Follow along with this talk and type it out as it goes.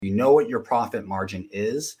You know what your profit margin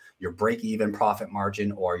is, your break-even profit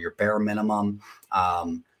margin or your bare minimum.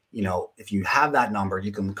 If you have that number,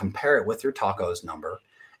 you can compare it with your tacos number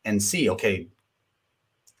and see, okay,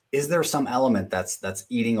 is there some element that's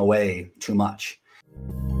eating away too much?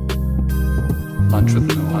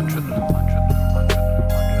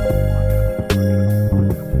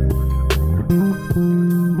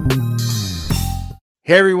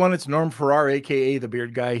 Hey everyone, it's Norm Farrar, aka The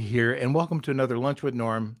Beard Guy here, and welcome to another Lunch with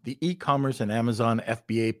Norm, the e-commerce and Amazon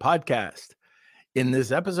FBA podcast. In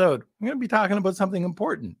this episode, I'm going to be talking about something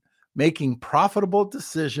important, making profitable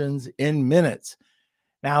decisions in minutes.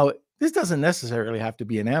 Now, this doesn't necessarily have to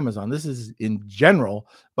be in Amazon. This is in general,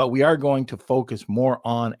 but we are going to focus more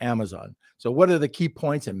on Amazon. So what are the key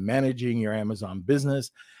points in managing your Amazon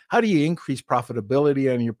business? How do you increase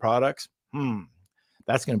profitability on your products?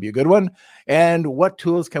 That's going to be a good one. And what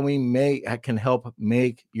tools can help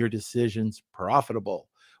make your decisions profitable?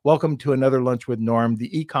 Welcome to another Lunch with Norm,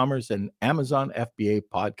 the e-commerce and Amazon FBA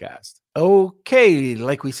podcast. Okay,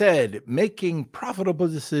 like we said, making profitable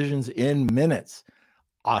decisions in minutes.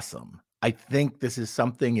 Awesome. I think this is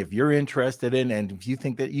something, if you're interested in, and if you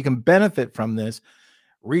think that you can benefit from this,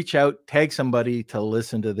 reach out, tag somebody to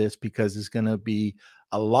listen to this, because it's going to be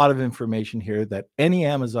a lot of information here that any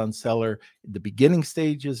Amazon seller in the beginning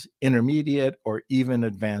stages, intermediate, or even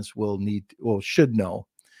advanced should know.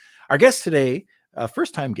 Our guest today, a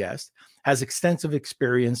first-time guest, has extensive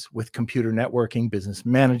experience with computer networking, business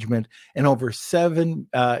management, and over 7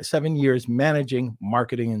 years managing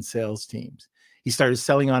marketing and sales teams. He started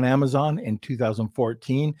selling on Amazon in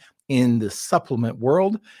 2014 in the supplement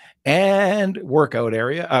world and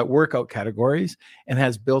workout categories, and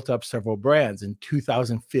has built up several brands. In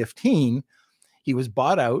 2015, he was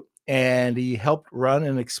bought out and he helped run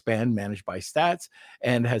and expand Managed by Stats,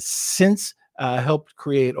 and has since helped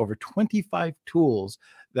create over 25 tools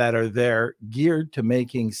that are there geared to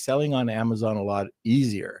making selling on Amazon a lot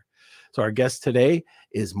easier. So our guest today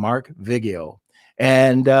is Mark Viggio.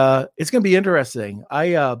 And it's going to be interesting.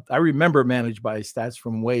 I remember Managed by Stats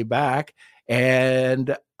from way back,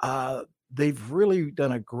 and they've really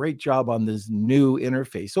done a great job on this new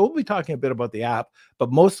interface. So we'll be talking a bit about the app,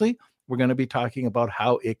 but mostly we're going to be talking about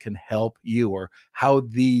how it can help you, or how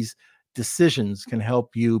these decisions can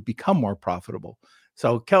help you become more profitable.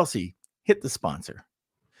 So Kelsey, hit the sponsor.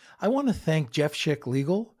 I want to thank Jeff Schick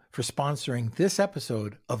Legal for sponsoring this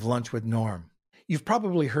episode of Lunch with Norm. You've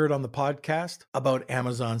probably heard on the podcast about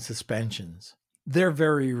Amazon suspensions. They're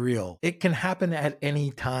very real. It can happen at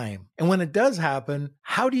any time. And when it does happen,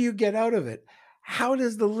 how do you get out of it? How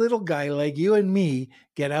does the little guy like you and me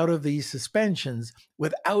get out of these suspensions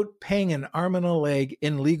without paying an arm and a leg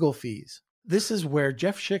in legal fees? This is where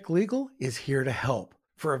Jeff Schick Legal is here to help.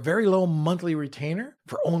 For a very low monthly retainer,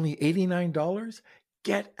 for only $89,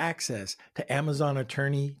 get access to Amazon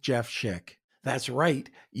attorney Jeff Schick. That's right.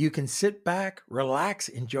 You can sit back, relax,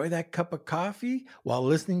 enjoy that cup of coffee while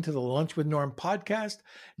listening to the Lunch with Norm podcast,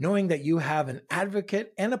 knowing that you have an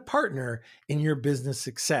advocate and a partner in your business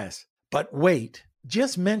success. But wait,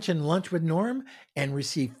 just mention Lunch with Norm and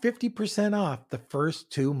receive 50% off the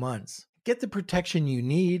first 2 months. Get the protection you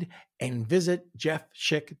need and visit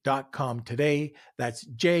jeffschick.com today. That's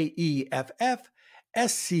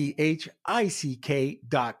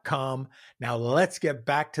JEFFSCHICK.com. Now let's get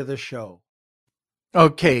back to the show.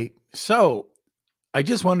 Okay, so I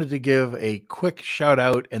just wanted to give a quick shout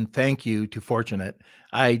out and thank you to Fortunate.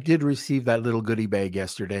 I did receive that little goodie bag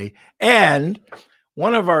yesterday, and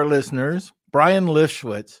one of our listeners, Brian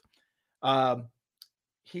Lifschwitz,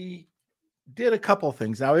 he did a couple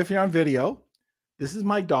things. Now, if you're on video, this is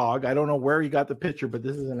my dog. I don't know where he got the picture, but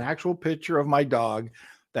this is an actual picture of my dog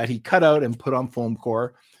that he cut out and put on foam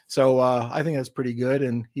core. So I think that's pretty good,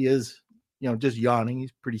 and he is, just yawning.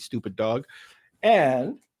 He's a pretty stupid dog.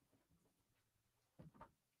 And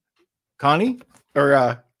Connie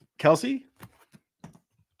or Kelsey,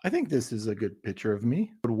 I think this is a good picture of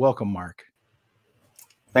me. Welcome, Mark.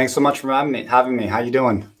 Thanks so much for having me. How you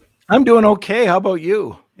doing? I'm doing okay. How about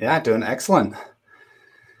you? Yeah, doing excellent.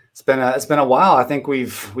 It's been a while. I think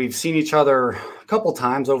we've seen each other a couple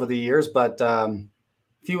times over the years, but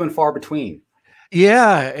few and far between.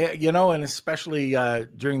 Yeah, and especially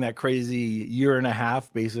during that crazy year and a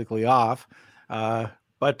half, basically off.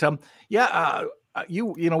 We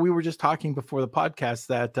were just talking before the podcast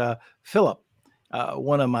that Philip,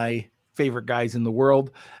 one of my favorite guys in the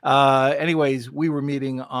world. Anyways, we were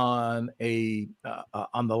meeting on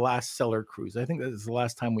on the last Seller Cruise. I think that is the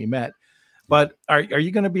last time we met. But are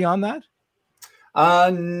you going to be on that?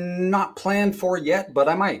 Not planned for yet, but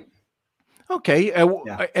I might. Okay.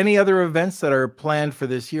 Any other events that are planned for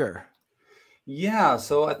this year? Yeah,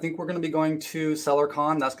 so I think we're going to be going to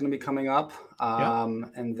SellerCon. That's going to be coming up, Yeah.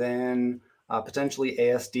 and then potentially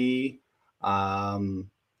ASD,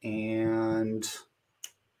 and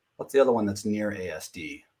what's the other one that's near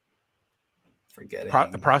ASD? Forgetting.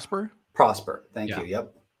 Prosper. Prosper. Thank Yeah. you.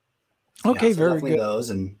 Yep. Yeah, Okay, so very definitely good. those,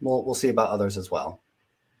 and we'll see about others as well.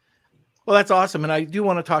 Well, that's awesome. And I do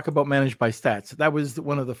want to talk about Managed by Stats. That was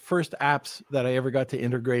one of the first apps that I ever got to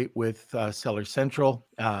integrate with Seller Central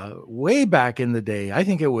way back in the day. I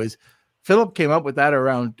think it was Philip came up with that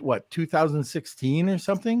around what, 2016 or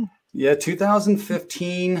something? Yeah,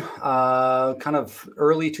 2015, kind of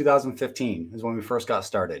early 2015 is when we first got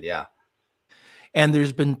started. Yeah. And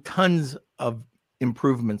there's been tons of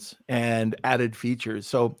improvements and added features.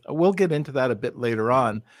 So we'll get into that a bit later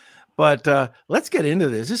on. But let's get into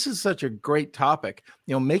this. This is such a great topic.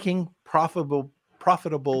 Making profitable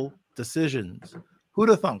decisions. Who'd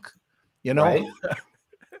have thunk? Right.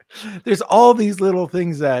 There's all these little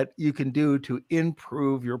things that you can do to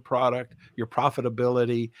improve your product, your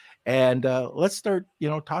profitability, and let's start,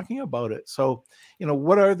 talking about it. So,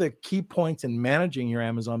 what are the key points in managing your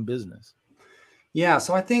Amazon business? Yeah,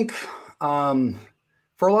 so I think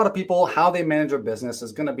for a lot of people, how they manage their business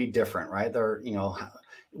is going to be different, right?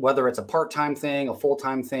 Whether it's a part-time thing, a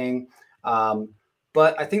full-time thing.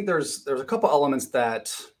 But I think there's a couple elements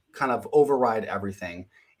that kind of override everything.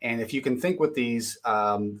 And if you can think with these,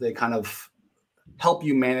 they kind of help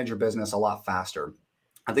you manage your business a lot faster.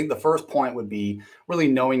 I think the first point would be really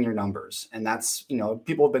knowing your numbers. And that's,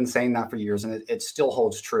 people have been saying that for years, and it still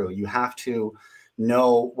holds true. You have to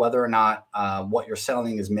know whether or not what you're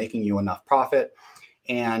selling is making you enough profit.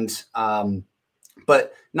 And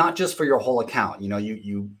but not just for your whole account.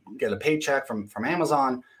 You get a paycheck from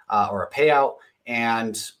Amazon or a payout,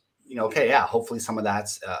 and okay, yeah, hopefully some of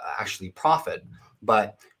that's actually profit.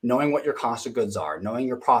 But knowing what your cost of goods are, knowing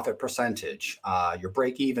your profit percentage, your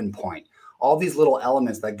break-even point, all these little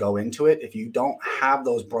elements that go into it, if you don't have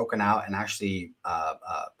those broken out and actually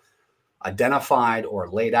identified or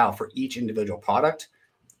laid out for each individual product,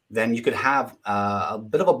 then you could have a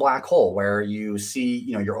bit of a black hole where you see,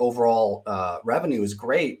 your overall revenue is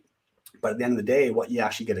great, but at the end of the day, what you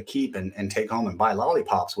actually get to keep and take home and buy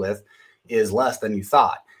lollipops with is less than you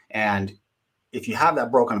thought. And if you have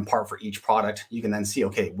that broken apart for each product, you can then see,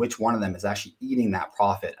 okay, which one of them is actually eating that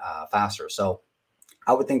profit faster. So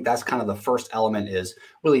I would think that's kind of the first element, is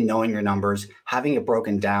really knowing your numbers, having it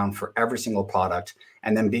broken down for every single product,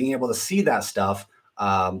 and then being able to see that stuff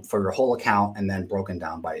for your whole account and then broken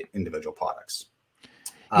down by individual products.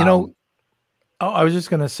 I was just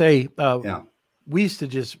going to say, we used to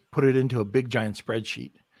just put it into a big giant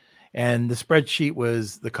spreadsheet, and the spreadsheet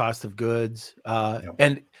was the cost of goods.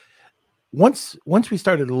 And once we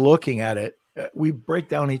started looking at it, we break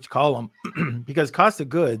down each column because cost of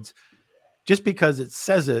goods, just because it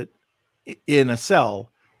says it in a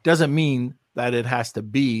cell, doesn't mean that it has to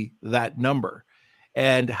be that number.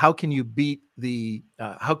 And how can you beat the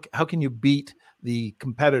how can you beat the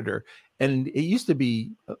competitor? And it used to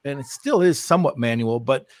be, and it still is, somewhat manual,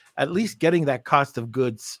 but at least getting that cost of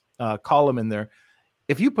goods column in there.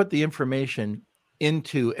 If you put the information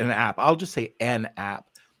into an app, I'll just say an app.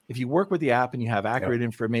 If you work with the app and you have accurate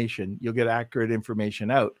information, you'll get accurate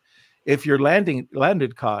information out. If your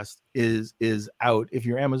landed cost is out, if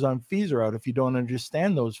your Amazon fees are out, if you don't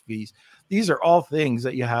understand those fees, these are all things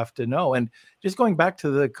that you have to know. And just going back to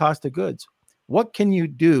the cost of goods, what can you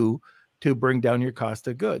do to bring down your cost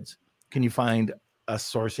of goods? Can you find a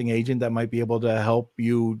sourcing agent that might be able to help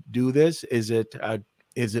you do this? Is it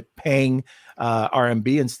paying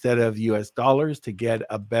RMB instead of US dollars to get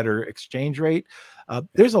a better exchange rate?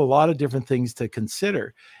 There's a lot of different things to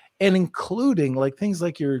consider, and including like things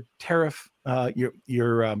like your tariff,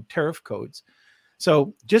 your tariff codes.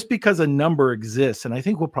 So just because a number exists, and I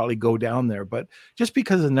think we'll probably go down there, but just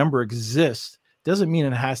because a number exists doesn't mean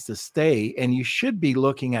it has to stay. And you should be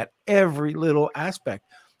looking at every little aspect.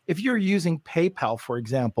 If you're using PayPal, for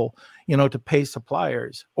example, to pay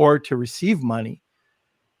suppliers or to receive money,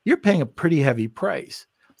 you're paying a pretty heavy price.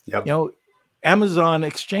 Amazon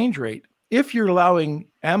exchange rate. If you're allowing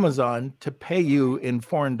Amazon to pay you in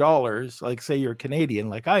foreign dollars, like say you're Canadian,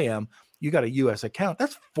 like I am, you got a US account,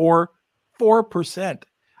 that's 4%.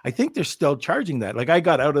 I think they're still charging that. Like I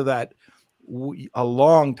got out of that a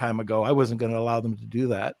long time ago. I wasn't going to allow them to do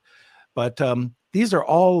that. But these are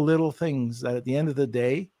all little things that at the end of the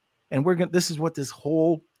day, and this is what this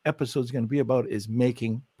whole episode is going to be about, is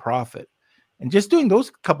making profit. And just doing those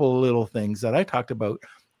couple of little things that I talked about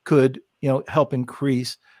could, help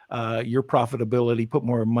increase your profitability, put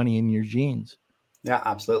more money in your jeans. Yeah,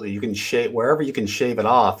 absolutely. You can shave wherever you can shave it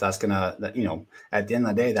off. That's gonna, at the end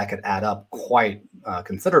of the day, that could add up quite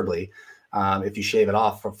considerably if you shave it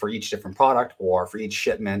off for each different product or for each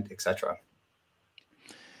shipment, etc.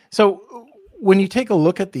 So when you take a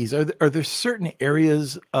look at these, are there certain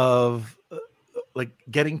areas of like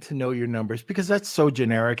getting to know your numbers, because that's so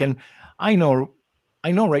generic? And I know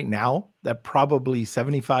right now that probably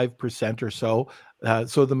 75% or so.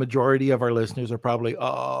 So the majority of our listeners are probably,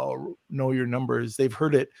 oh, know your numbers. They've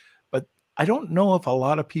heard it, but I don't know if a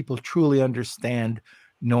lot of people truly understand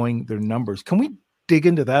knowing their numbers. Can we dig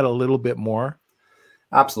into that a little bit more?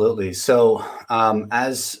 Absolutely. So,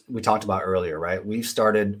 as we talked about earlier, right, we've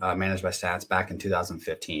started Managed by Stats back in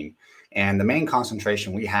 2015. And the main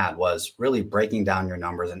concentration we had was really breaking down your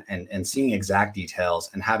numbers and seeing exact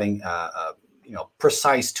details and having,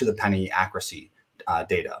 precise to the penny accuracy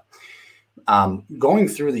data. Going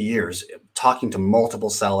through the years, talking to multiple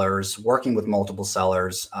sellers, working with multiple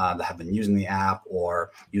sellers that have been using the app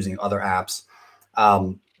or using other apps,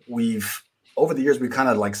 we've over the years we kind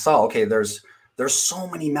of like saw, okay, there's so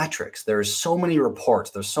many metrics, there's so many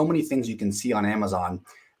reports, there's so many things you can see on Amazon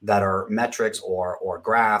that are metrics or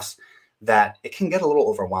graphs that it can get a little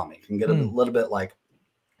overwhelming. It can get a little bit like,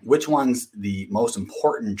 which one's the most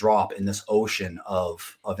important drop in this ocean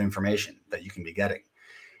of information that you can be getting?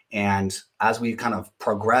 And as we kind of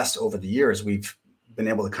progressed over the years, we've been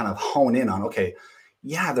able to kind of hone in on, okay,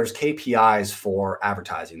 yeah, there's KPIs for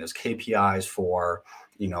advertising, there's KPIs for,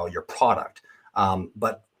 your product.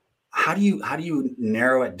 But how do you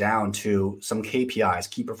narrow it down to some KPIs,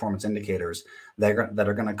 key performance indicators that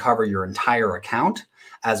are going to cover your entire account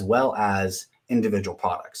as well as individual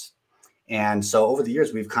products? And so over the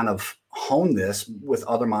years, we've kind of honed this with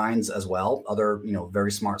other minds as well, other,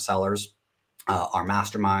 very smart sellers, our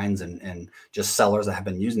masterminds and just sellers that have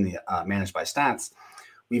been using the Managed by Stats.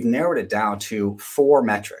 We've narrowed it down to 4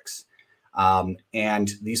 metrics.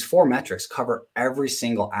 And these 4 metrics cover every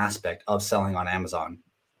single aspect of selling on Amazon.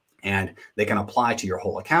 And they can apply to your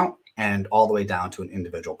whole account and all the way down to an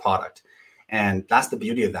individual product. And that's the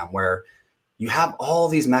beauty of them, where you have all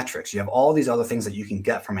these metrics, you have all these other things that you can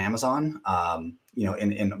get from Amazon,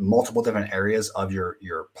 in multiple different areas of your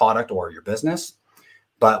product or your business.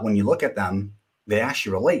 But when you look at them, they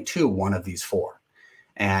actually relate to one of these 4.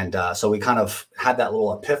 And so we kind of had that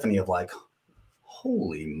little epiphany of like,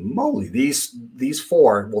 holy moly, these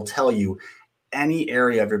 4 will tell you any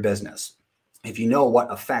area of your business. If you know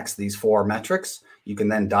what affects these 4 metrics, you can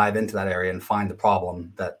then dive into that area and find the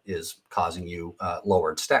problem that is causing you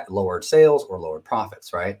lowered sales or lowered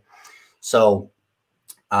profits, right? So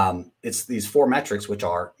it's these 4 metrics, which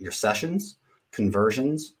are your sessions,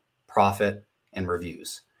 conversions, profit, and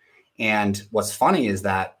reviews. And what's funny is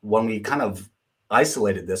that when we kind of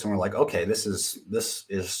isolated this and we're like, okay, this is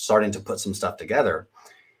starting to put some stuff together,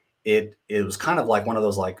 it was kind of like one of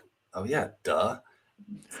those like, oh yeah, duh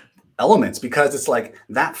elements, because it's like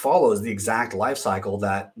that follows the exact life cycle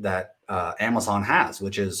that Amazon has,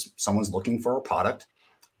 which is someone's looking for a product,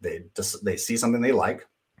 they see something they like,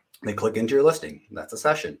 they click into your listing, that's a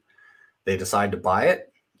session. They decide to buy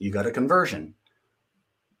it, you got a conversion.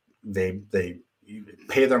 They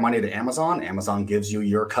pay their money to Amazon, Amazon gives you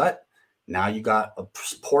your cut, now you got a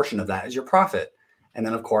portion of that as your profit. And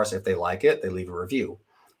then of course, if they like it, they leave a review,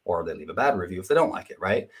 or they leave a bad review if they don't like it,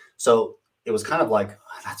 right? So it was kind of like,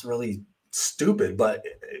 that's really stupid, but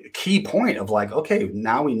a key point of like, okay,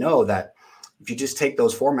 now we know that if you just take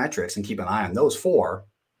those 4 metrics and keep an eye on those 4.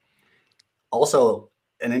 Also,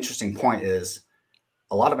 an interesting point is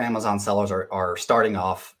a lot of Amazon sellers are starting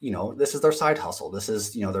off, this is their side hustle. This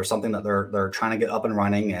is, there's something that they're trying to get up and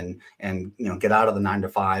running and get out of the 9 to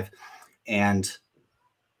 5. And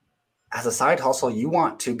as a side hustle, you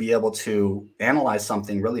want to be able to analyze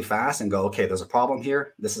something really fast and go, okay, there's a problem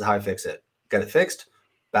here. This is how I fix it. Get it fixed,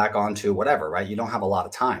 back onto whatever, right? You don't have a lot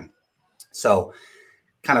of time. So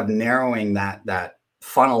kind of narrowing that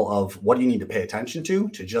funnel of what do you need to pay attention to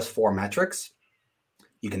just 4 metrics.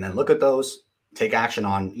 You can then look at those, take action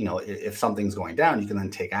on, if something's going down, you can then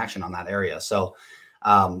take action on that area. So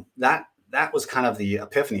that was kind of the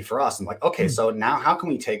epiphany for us. And like, okay, so now how can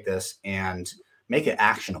we take this and make it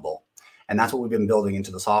actionable? And that's what we've been building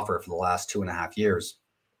into the software for the last 2.5 years.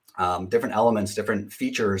 Different elements, different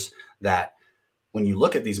features that when you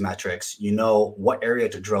look at these metrics, you know what area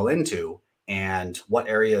to drill into and what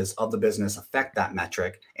areas of the business affect that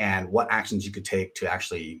metric and what actions you could take to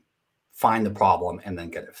actually find the problem and then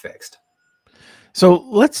get it fixed. So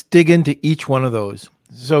let's dig into each one of those.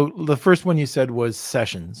 So the first one you said was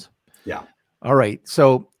sessions. Yeah. All right.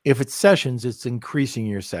 So if it's sessions, it's increasing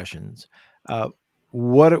your sessions.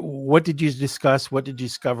 what did you discuss? What did you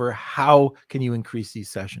discover? How can you increase these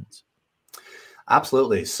sessions?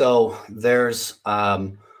 Absolutely. So there's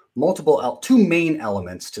two main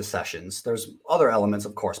elements to sessions. There's other elements,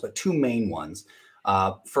 of course, but two main ones.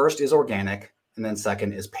 First is organic, and then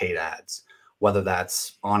second is paid ads, whether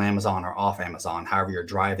that's on Amazon or off Amazon, however you're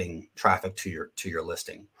driving traffic to your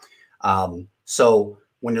listing. So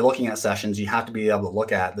when you're looking at sessions, you have to be able to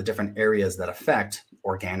look at the different areas that affect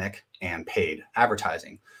organic and paid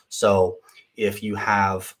advertising. So if you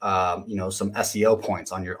have some SEO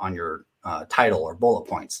points on your title or bullet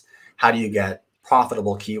points, how do you get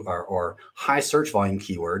profitable or high search volume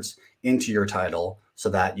keywords into your title so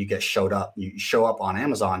that you show up on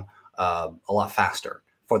Amazon a lot faster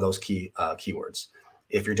for those keywords?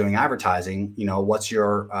 If you're doing advertising, what's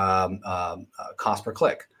your cost per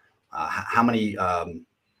click? How many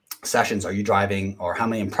sessions are you driving, or how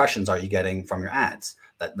many impressions are you getting from your ads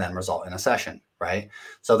that then result in a session, right?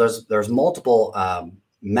 So there's multiple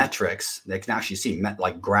metrics they can actually see,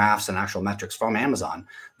 like graphs and actual metrics from Amazon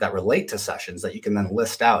that relate to sessions that you can then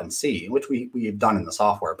list out and see, which we've done in the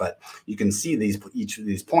software. But you can see each of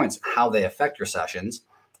these points, how they affect your sessions,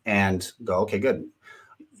 and go, okay, good.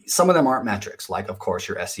 Some of them aren't metrics, like of course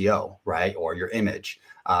your SEO, right, or your image,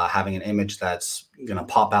 having an image that's going to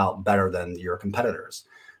pop out better than your competitors.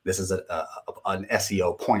 This is an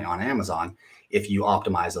SEO point on Amazon. If you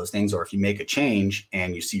optimize those things, or if you make a change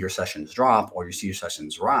and you see your sessions drop or you see your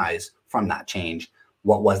sessions rise from that change,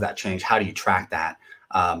 what was that change? How do you track that?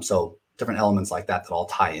 So different elements like that all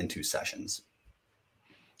tie into sessions.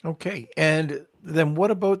 Okay. And then what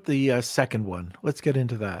about the second one? Let's get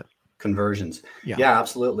into that. Conversions. Yeah,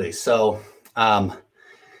 absolutely. So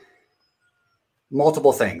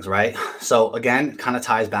multiple things, right? So again, kind of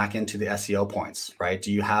ties back into the SEO points, right?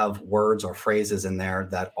 Do you have words or phrases in there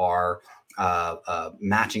that are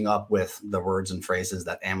matching up with the words and phrases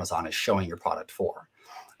that Amazon is showing your product for?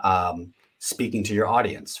 Speaking to your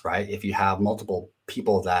audience, right? If you have multiple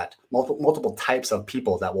types of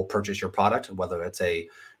people that will purchase your product, whether it's a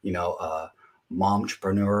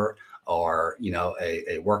momtrepreneur, or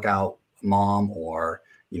a workout mom, or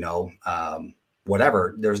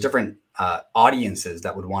whatever, there's different audiences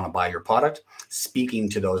that would want to buy your product, speaking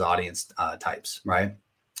to those audience types, right?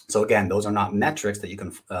 So again, those are not metrics that you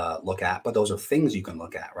can look at, but those are things you can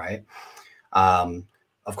look at, right?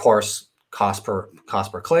 Of course, cost per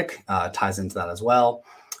click ties into that as well.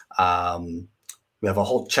 We have a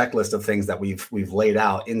whole checklist of things that we've laid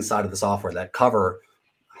out inside of the software that cover,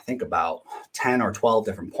 I think, about 10 or 12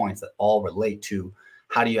 different points that all relate to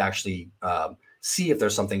how do you actually see if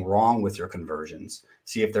there's something wrong with your conversions,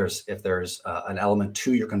 see if there's an element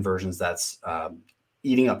to your conversions that's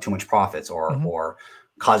eating up too much profits, or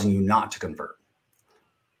causing you not to convert.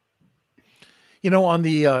 On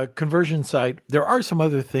the conversion side, there are some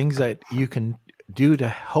other things that you can do to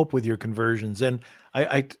help with your conversions. And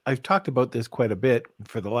I've talked about this quite a bit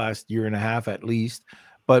for the last year and a half at least,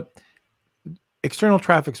 but external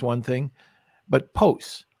traffic's one thing, but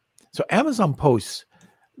posts. So Amazon posts,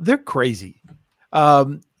 they're crazy.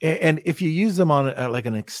 And if you use them on like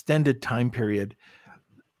an extended time period,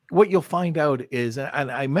 what you'll find out is,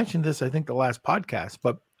 and I mentioned this, I think, the last podcast,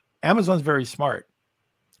 but Amazon's very smart.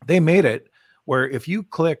 They made it where if you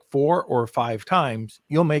click 4 or 5 times,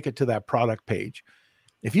 you'll make it to that product page.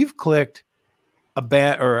 If you've clicked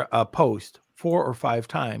a post 4 or 5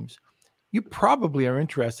 times, you probably are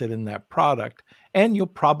interested in that product, and you'll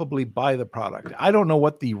probably buy the product. I don't know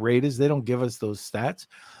what the rate is. They don't give us those stats,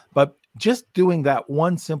 but just doing that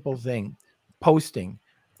one simple thing, posting,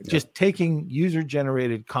 just taking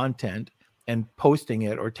user-generated content and posting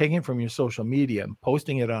it, or taking it from your social media and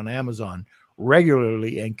posting it on Amazon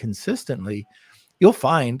regularly and consistently, you'll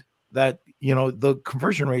find that, the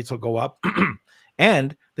conversion rates will go up.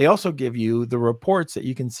 And they also give you the reports that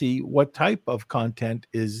you can see what type of content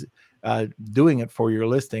is doing it for your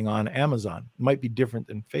listing on Amazon. It might be different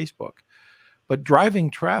than Facebook, but driving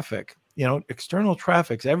traffic, external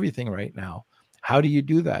traffic's everything right now. How do you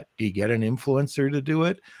do that? Do you get an influencer to do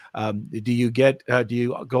it? Do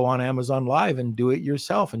you go on Amazon Live and do it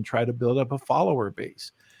yourself and try to build up a follower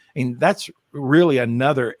base? And that's really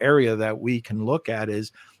another area that we can look at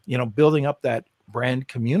is, building up that brand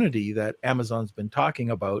community that Amazon's been talking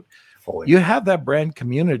about. Fully. You have that brand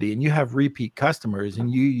community and you have repeat customers,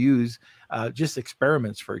 and you use just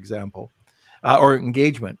experiments, for example, or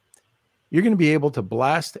engagement. You're going to be able to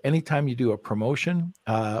blast anytime you do a promotion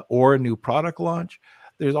or a new product launch.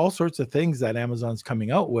 There's all sorts of things that Amazon's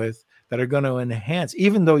coming out with that are going to enhance,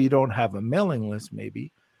 even though you don't have a mailing list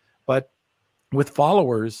maybe, but with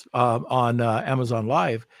followers on Amazon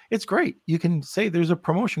Live, it's great. You can say there's a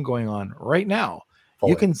promotion going on right now,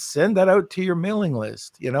 You can send that out to your mailing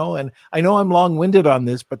list, you know, and I know I'm long-winded on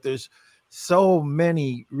this, but there's so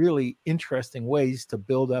many really interesting ways to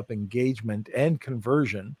build up engagement and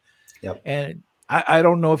conversion. Yep. And I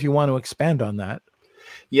don't know if you want to expand on that.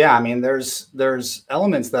 Yeah, I mean, there's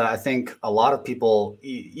elements that I think a lot of people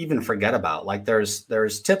even forget about. Like there's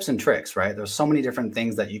tips and tricks, right? There's so many different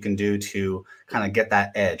things that you can do to kind of get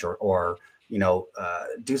that edge, or you know,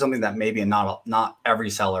 do something that maybe not every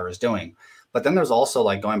seller is doing. But then there's also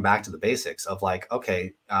like going back to the basics of like,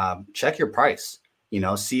 okay, check your price. You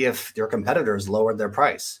know, see if your competitors lowered their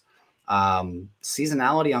price.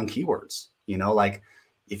 Seasonality on keywords. You know, like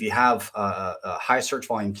if you have a high search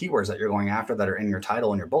volume keywords that you're going after that are in your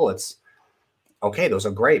title and your bullets, okay, those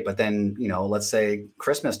are great. But then, you know, let's say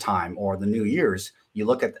Christmas time or the New Year's, you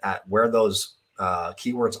look at where those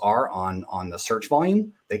keywords are on the search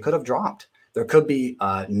volume, they could have dropped. There could be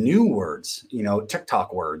new words, you know,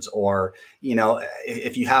 TikTok words, or, you know,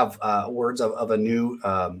 if you have words of a new,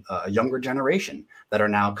 younger generation that are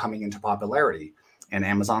now coming into popularity, and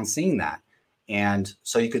Amazon's seeing that. And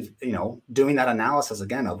so you could, you know, doing that analysis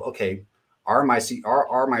again of, okay, are my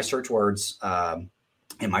search words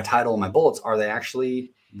in my title and my bullets, are they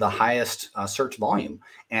actually the highest search volume?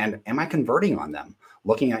 And am I converting on them?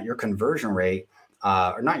 Looking at your conversion rate,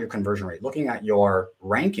 or not your conversion rate, looking at your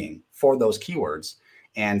ranking for those keywords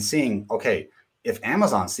and seeing, okay, if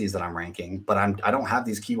Amazon sees that I'm ranking, but I don't have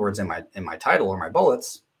these keywords in my title or my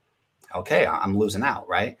bullets, okay, I'm losing out,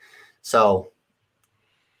 right? So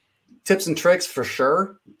tips and tricks for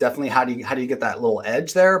sure. Definitely, how do you get that little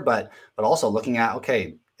edge there? But also looking at,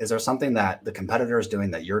 okay, is there something that the competitor is doing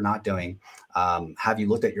that you're not doing? Have you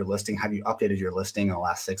looked at your listing? Have you updated your listing in the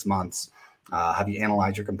last 6 months? Have you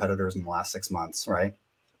analyzed your competitors in the last 6 months, right?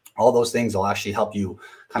 All those things will actually help you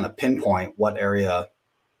kind of pinpoint what area,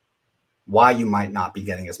 why you might not be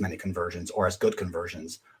getting as many conversions or as good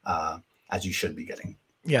conversions as you should be getting.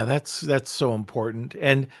 Yeah, that's so important.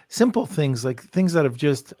 And simple things, like things that have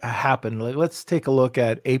just happened. Like, let's take a look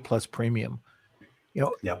at A+ Premium. You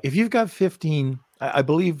know, Yep. if you've got 15, I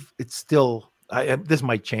believe it's still, this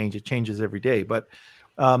might change. It changes every day. But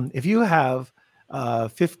if you have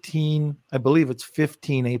 15, I believe it's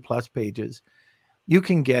 15 A+ pages, you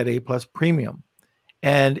can get A+ Premium.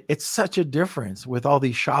 And it's such a difference with all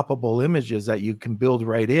these shoppable images that you can build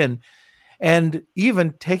right in. And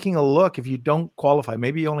even taking a look, if you don't qualify,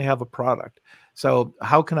 maybe you only have a product. So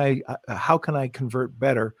how can I convert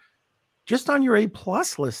better? Just on your A+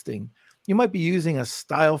 listing, you might be using a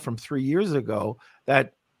style from 3 years ago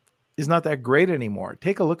that is not that great anymore.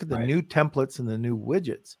 Take a look at the new templates and the new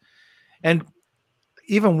widgets. And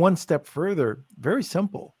even one step further, very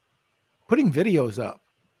simple, putting videos up.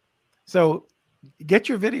 So get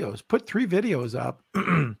your videos, put 3 videos up.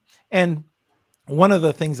 And one of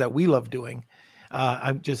the things that we love doing,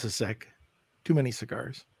 I'm just a sec, too many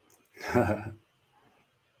cigars.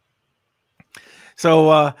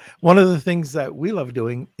 So one of the things that we love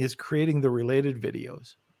doing is creating the related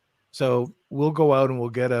videos. So we'll go out and we'll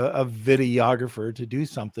get a videographer to do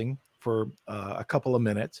something for a couple of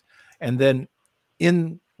minutes. And then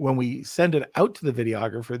when we send it out to the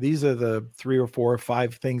videographer, these are the 3 or 4 or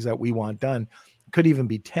 5 things that we want done. Could even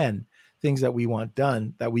be 10 things that we want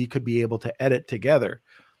done that we could be able to edit together.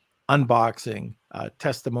 Unboxing,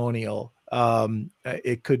 testimonial.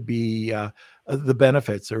 It could be the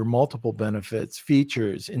benefits or multiple benefits,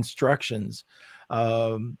 features, instructions.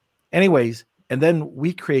 Anyways, and then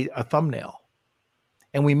we create a thumbnail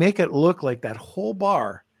and we make it look like that whole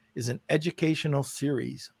bar is an educational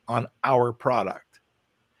series on our product.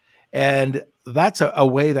 And that's a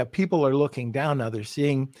way that people are looking down. Now they're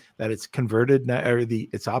seeing that it's converted, or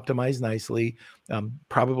it's optimized nicely,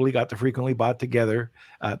 probably got the frequently bought together.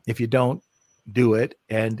 If you don't, do it.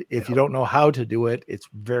 And if you don't know how to do it, it's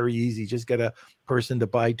very easy. Just get a person to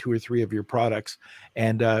buy 2 or 3 of your products.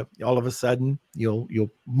 And all of a sudden you'll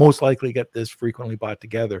most likely get this frequently bought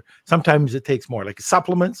together. Sometimes it takes more, like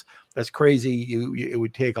supplements. That's crazy. It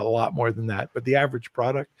would take a lot more than that. But the average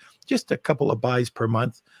product, just a couple of buys per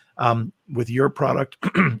month with your product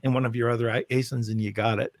and one of your other ASINs, and you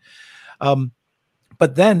got it.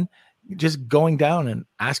 But then just going down and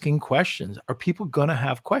asking questions. Are people going to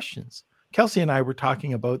have questions? Kelsey and I were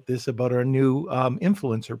talking about this, about our new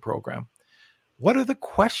influencer program. What are the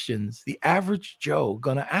questions the average Joe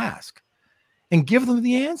going to ask? And give them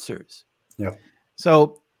the answers. Yeah.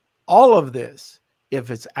 So all of this, if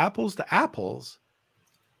it's apples to apples,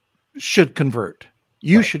 should convert.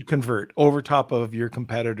 You should convert over top of your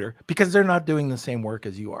competitor because they're not doing the same work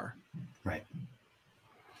as you are. Right.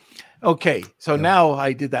 Okay, so now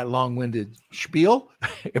I did that long-winded spiel.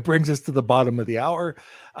 It brings us to the bottom of the hour.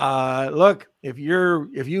 Look, if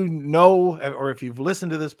you know, or if you've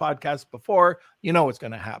listened to this podcast before, you know what's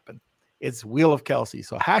going to happen. It's Wheel of Kelsey.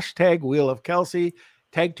 So hashtag Wheel of Kelsey,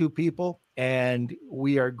 tag 2 people, and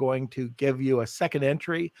we are going to give you a second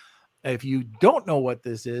entry. If you don't know what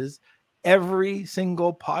this is, every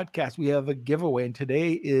single podcast we have a giveaway, and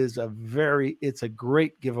today is it's a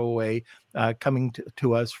great giveaway coming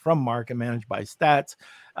to us from Mark and Managed by Stats.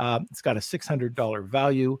 It's got a $600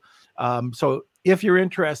 value. So if you're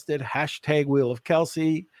interested, hashtag Wheel of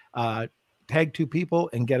Kelsey, tag 2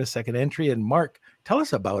 people and get a second entry. And Mark, tell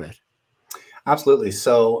us about it. Absolutely.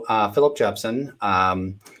 So Philip Jepson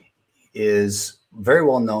is very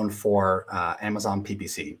well known for Amazon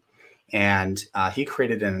PPC. And he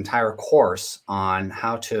created an entire course on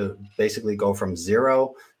how to basically go from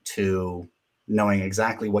zero to knowing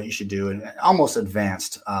exactly what you should do and almost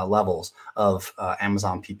advanced levels of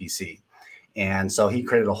Amazon PPC. And so he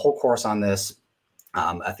created a whole course on this.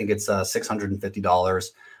 I think it's $650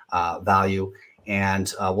 value,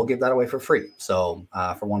 and we'll give that away for free. So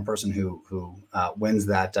for one person who wins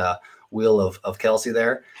that Wheel of Kelsey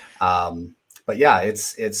there. But yeah,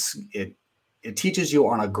 it teaches you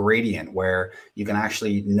on a gradient where you can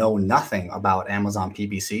actually know nothing about Amazon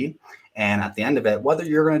PPC. And at the end of it, whether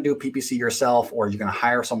you're going to do PPC yourself or you're going to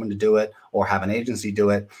hire someone to do it or have an agency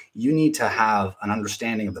do it, you need to have an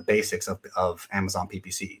understanding of the basics of Amazon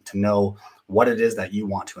PPC to know what it is that you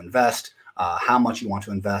want to invest, how much you want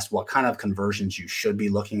to invest, what kind of conversions you should be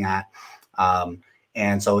looking at.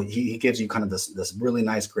 And so he gives you kind of this really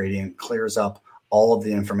nice gradient, clears up all of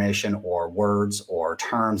the information or words or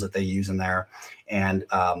terms that they use in there, and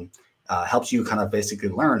helps you kind of basically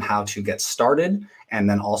learn how to get started, and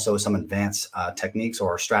then also some advanced techniques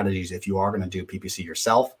or strategies if you are going to do PPC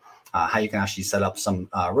yourself, how you can actually set up some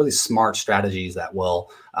really smart strategies that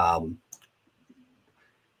will,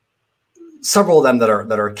 several of them that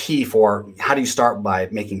are key for how do you start by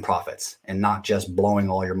making profits and not just blowing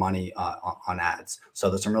all your money on ads. So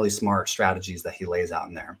there's some really smart strategies that he lays out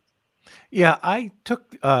in there. Yeah, I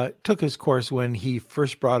took his course when he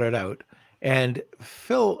first brought it out, and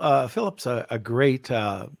Philip's a great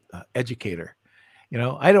educator. You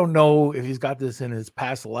know, I don't know if he's got this in his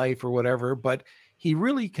past life or whatever, but he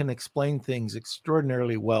really can explain things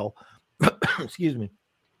extraordinarily well. Excuse me.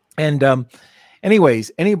 And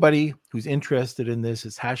anyways, anybody who's interested in this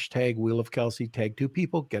is hashtag Wheel of Kelsey, tag 2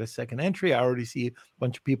 people, get a second entry. I already see a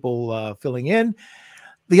bunch of people filling in.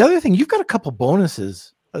 The other thing, you've got a couple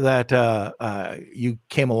bonuses that you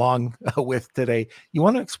came along with today. You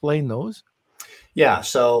want to explain those? Yeah,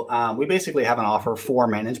 so we basically have an offer for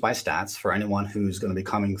Managed by Stats for anyone who's going to be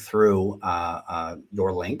coming through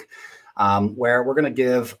your link, where we're going to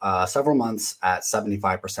give several months at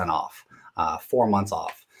 75% off, 4 months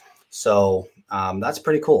off. So that's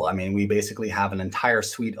pretty cool. I mean, we basically have an entire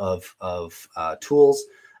suite of tools.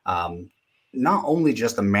 Not only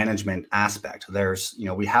just the management aspect,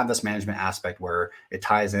 we have this management aspect where it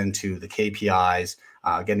ties into the KPIs,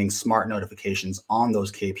 getting smart notifications on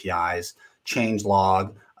those KPIs, change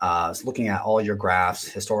log, looking at all your graphs,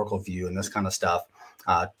 historical view, and this kind of stuff,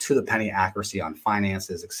 to the penny accuracy on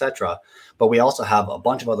finances, etc. But we also have a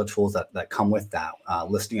bunch of other tools that come with that,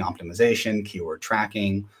 listing optimization, keyword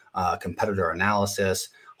tracking, competitor analysis,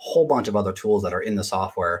 whole bunch of other tools that are in the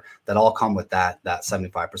software that all come with that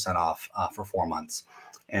 75% off for 4 months.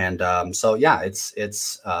 And so yeah, it's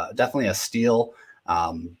definitely a steal.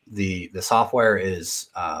 The software is,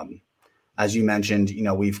 as you mentioned,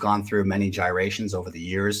 we've gone through many gyrations over the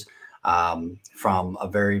years, from a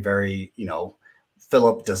very, very,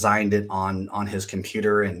 Philip designed it on his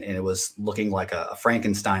computer and it was looking like a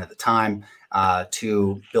Frankenstein at the time,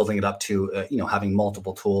 to building it up to, having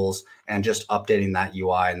multiple tools and just updating that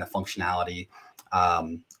UI and the functionality.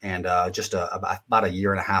 And just about a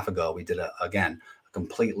year and a half ago, we did a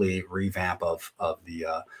completely revamp of the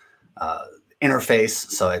interface.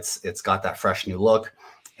 So it's got that fresh new look.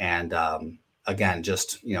 And again,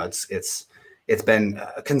 just, it's been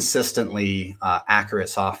consistently accurate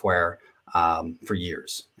software for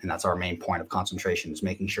years. And that's our main point of concentration, is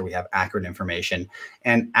making sure we have accurate information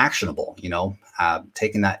and actionable,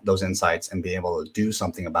 taking those insights and being able to do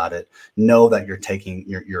something about it, know that you're taking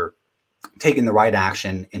the right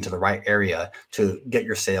action into the right area to get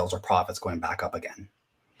your sales or profits going back up again.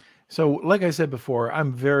 So like I said before,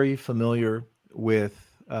 I'm very familiar with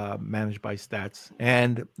Managed by Stats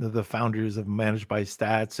and the founders of Managed by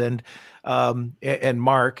Stats and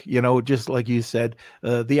Mark, just like you said,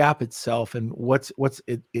 the app itself and what's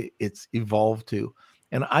it's evolved to.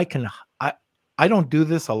 And I don't do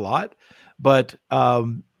this a lot, but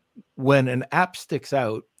when an app sticks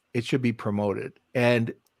out, it should be promoted.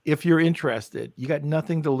 And if you're interested, you got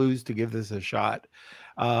nothing to lose to give this a shot.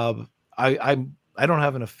 I don't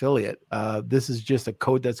have an affiliate. This is just a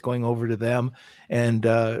code that's going over to them. And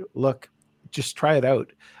look, just try it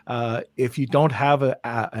out. If you don't have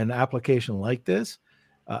an application like this,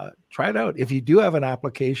 try it out. If you do have an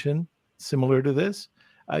application similar to this,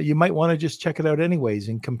 you might want to just check it out anyways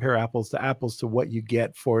and compare apples to what you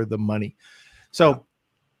get for the money. So,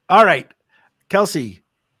 all right, Kelsey,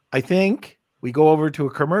 I think we go over to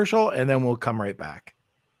a commercial and then we'll come right back.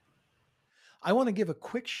 I want to give a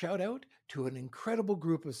quick shout out to an incredible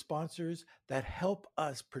group of sponsors that help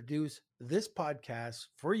us produce this podcast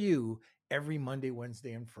for you every Monday,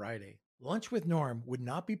 Wednesday, and Friday. Lunch with Norm would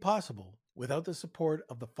not be possible without the support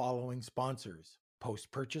of the following sponsors: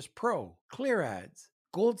 Post Purchase Pro, Clear Ads,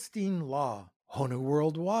 Goldstein Law, Honu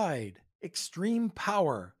Worldwide, Extreme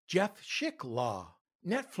Power, Jeff Schick Law,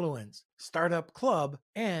 Netfluence, Startup Club,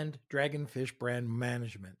 and Dragonfish Brand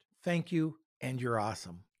Management. Thank you, and you're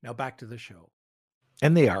awesome. Now back to the show.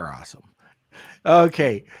 And they are awesome.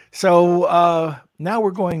 Okay, so now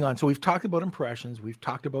we're going on. So we've talked about impressions. We've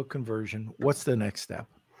talked about conversion. What's the next step?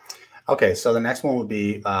 Okay, so the next one would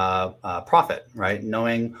be profit, right?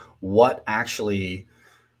 Knowing what elements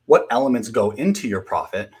go into your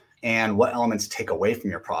profit and what elements take away from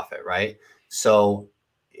your profit, right? So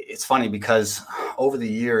it's funny because over the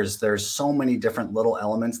years, there's so many different little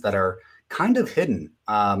elements that are kind of hidden.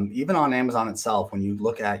 Even on Amazon itself, when you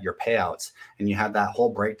look at your payouts and you have that whole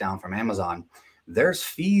breakdown from Amazon, there's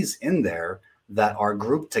fees in there that are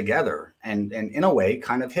grouped together and in a way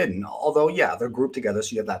kind of hidden, although, yeah, they're grouped together.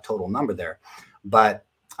 So you have that total number there. But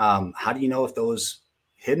how do you know if those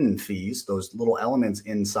hidden fees, those little elements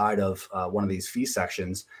inside of one of these fee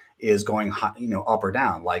sections is going, up or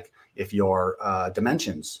down? Like if your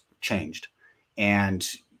dimensions changed and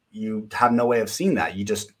you have no way of seeing that. You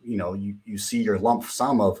just, you see your lump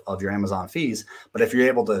sum of your Amazon fees. But if you're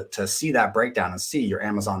able to see that breakdown and see your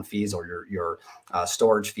Amazon fees or your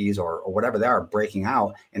storage fees or whatever they are breaking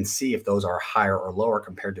out and see if those are higher or lower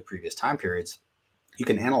compared to previous time periods, you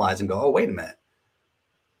can analyze and go, oh, wait a minute.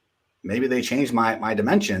 Maybe they changed my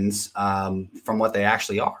dimensions from what they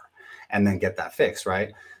actually are, and then get that fixed,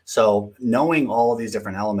 right? So knowing all of these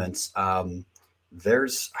different elements, I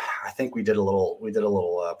think we did a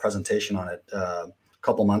little presentation on it a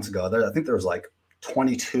couple months ago. I think there was like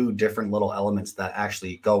 22 different little elements that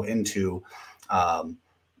actually go into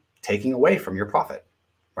taking away from your profit,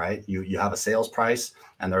 right? You have a sales price,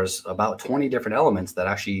 and there's about 20 different elements that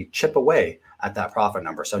actually chip away at that profit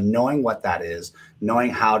number. So knowing what that is, knowing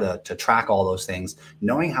how to track all those things,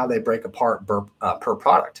 knowing how they break apart per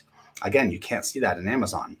product. Again, you can't see that in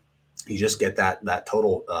Amazon. You just get that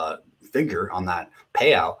total figure on that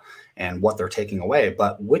payout and what they're taking away,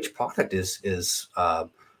 but which product is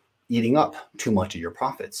eating up too much of your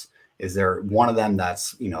profits? Is there one of them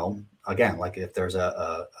that's, again, like if there's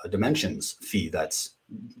a dimensions fee that's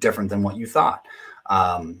different than what you thought,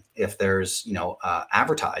 if there's,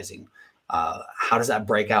 advertising, how does that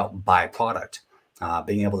break out by product?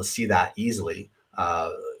 Being able to see that easily.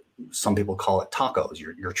 Some people call it tacos,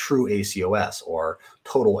 your true ACOS or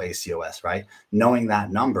total ACOS, right? Knowing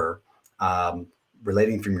that number,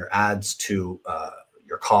 relating from your ads to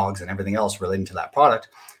your COGS and everything else relating to that product,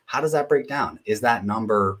 how does that break down? Is that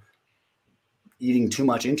number eating too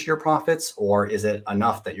much into your profits, or is it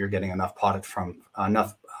enough that you're getting enough profit from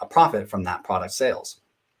that product sales?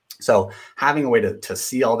 So having a way to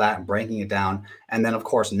see all that and breaking it down, and then of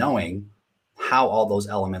course knowing how all those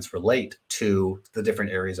elements relate to the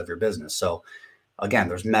different areas of your business. So again,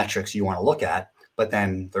 there's metrics you want to look at, but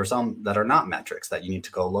then there's some that are not metrics that you need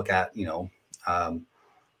to go look at,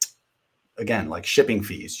 again, like shipping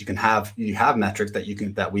fees. You have metrics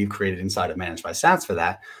that we've created inside of Managed by Sats for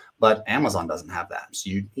that, but Amazon doesn't have that.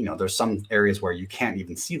 So there's some areas where you can't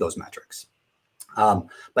even see those metrics.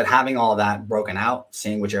 But having all of that broken out,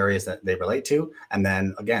 seeing which areas that they relate to, and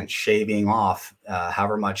then again, shaving off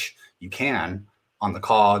however much you can on the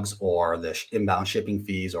COGS or the inbound shipping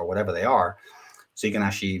fees or whatever they are, so you can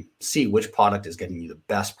actually see which product is getting you the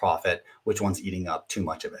best profit, which one's eating up too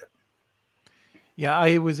much of it. Yeah,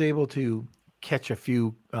 I was able to catch a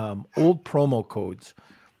few old promo codes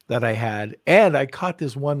that I had, and I caught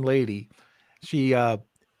this one lady. She, I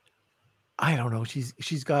don't know,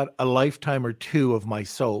 she's got a lifetime or two of my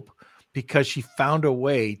soap because she found a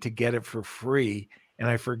way to get it for free, and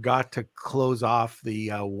I forgot to close off the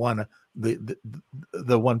one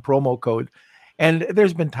promo code. And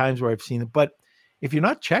there's been times where I've seen it, but if you're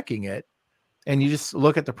not checking it and you just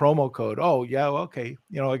look at the promo code, oh yeah, okay,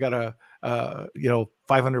 I got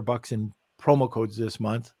 $500 in promo codes this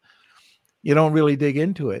month. You don't really dig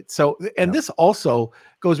into it. So, and this also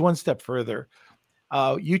goes one step further.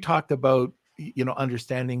 You talked about,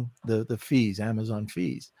 understanding the fees, Amazon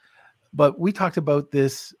fees, but we talked about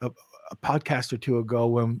this a podcast or two ago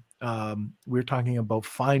when we were talking about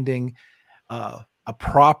finding a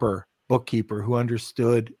proper bookkeeper who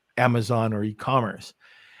understood Amazon or e-commerce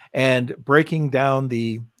and breaking down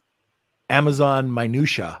the Amazon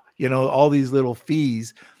minutia, all these little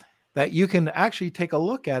fees that you can actually take a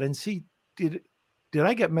look at and see, did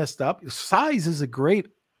I get messed up? Size is a great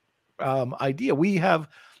idea. We have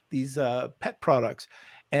these pet products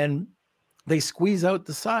and they squeeze out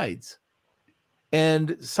the sides.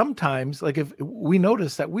 And sometimes, like, if we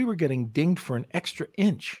noticed that we were getting dinged for an extra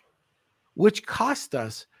inch, which cost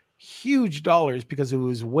us huge dollars because it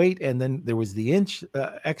was weight, and then there was the inch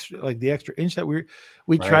extra, like the extra inch that we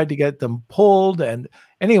right. tried to get them pulled. And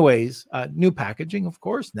anyways, new packaging, of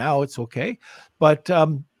course, now it's okay, but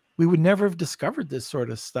we would never have discovered this sort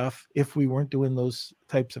of stuff if we weren't doing those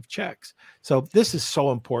types of checks. So this is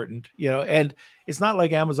so important, and it's not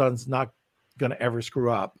like Amazon's not going to ever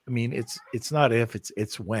screw up. I mean, it's not if,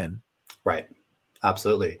 it's when. Right.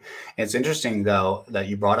 Absolutely. It's interesting though that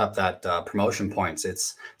you brought up that promotion points.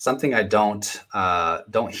 It's something I don't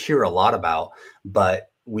hear a lot about,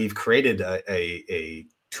 but we've created a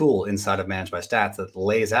tool inside of Managed by Stats that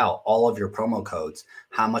lays out all of your promo codes,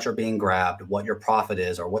 how much are being grabbed, what your profit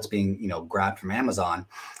is, or what's being grabbed from Amazon,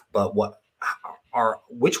 but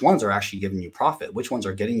which ones are actually giving you profit, which ones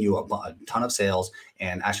are getting you a ton of sales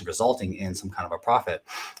and actually resulting in some kind of a profit.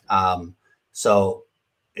 So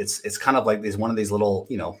it's kind of like one of these little,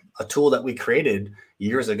 a tool that we created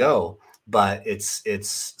years ago, but it's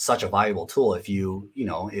such a valuable tool. If you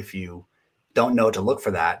don't know to look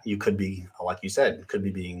for that, you could be, like you said, could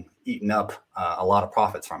be being eaten up a lot of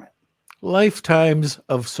profits from it. Lifetimes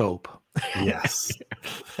of soap. Yes.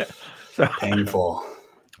 So, painful.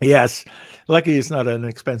 Yes. Lucky it's not an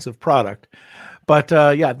expensive product, but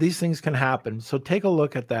yeah, these things can happen. So take a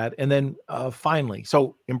look at that. And then finally,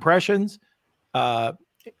 so impressions,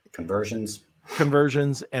 conversions,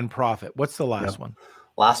 and profit. What's the last one?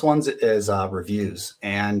 Last one is reviews.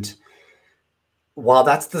 And while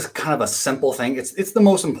that's this kind of a simple thing, it's the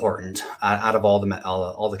most important out of all the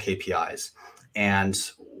KPIs. And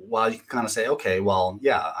while you can kind of say, okay, well,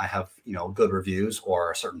 yeah, I have good reviews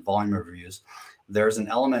or a certain volume of reviews, there's an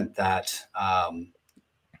element that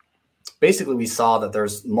basically we saw that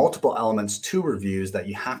there's multiple elements to reviews that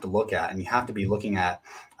you have to look at, and you have to be looking at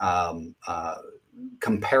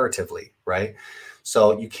comparatively, right?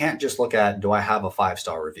 So you can't just look at, do I have a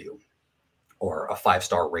 5-star review or a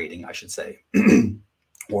 5-star rating, I should say,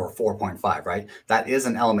 or 4.5, right? That is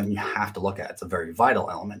an element you have to look at. It's a very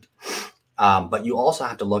vital element. But you also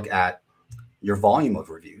have to look at your volume of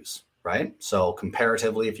reviews, right? So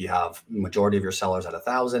comparatively, if you have majority of your sellers at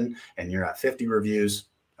 1,000 and you're at 50 reviews,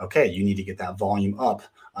 okay, you need to get that volume up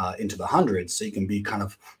into the hundreds so you can be kind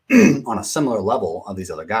of on a similar level of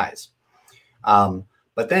these other guys.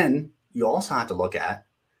 But then you also have to look at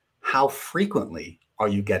how frequently are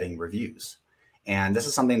you getting reviews? And this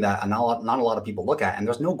is something that not a lot of people look at, and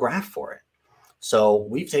there's no graph for it. So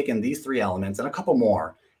we've taken these 3 elements and a couple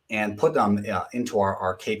more and put them into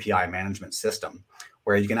our KPI management system,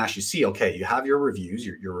 where you can actually see, okay, you have your reviews,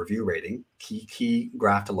 your review rating, key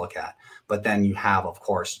graph to look at. But then you have, of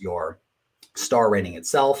course, your star rating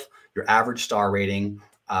itself, your average star rating,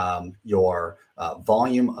 your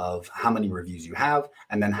volume of how many reviews you have,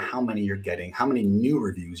 and then how many you're getting, how many new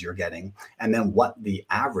reviews you're getting, and then what the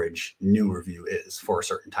average new review is for a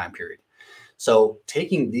certain time period. So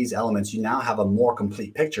taking these elements, you now have a more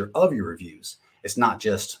complete picture of your reviews. It's not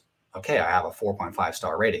just, okay, I have a 4.5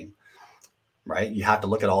 star rating, right? You have to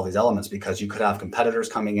look at all these elements because you could have competitors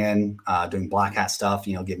coming in, doing black hat stuff,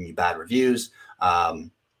 giving you bad reviews,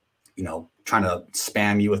 trying to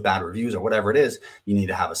spam you with bad reviews or whatever it is. You need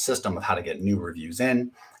to have a system of how to get new reviews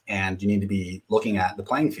in, and you need to be looking at the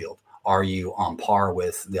playing field. Are you on par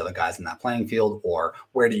with the other guys in that playing field, or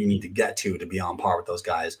where do you need to get to be on par with those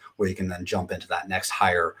guys where you can then jump into that next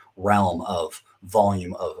higher realm of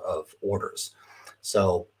volume of orders?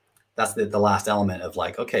 So that's the last element of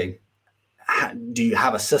like, okay, do you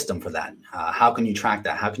have a system for that? How can you track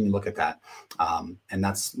that? How can you look at that? And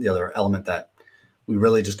that's the other element that we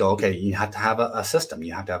really just go, okay, you have to have a system.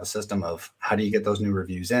 You have to have a system of how do you get those new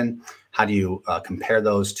reviews in? How do you compare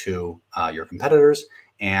those to your competitors?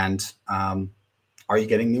 And are you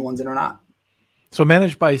getting new ones in or not? So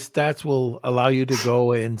Managed by Stats will allow you to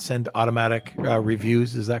go and send automatic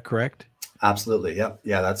reviews. Is that correct? Absolutely. Yep.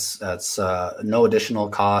 Yeah, that's no additional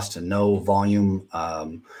cost and no volume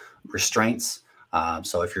restraints.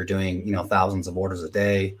 So if you're doing, thousands of orders a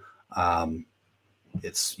day,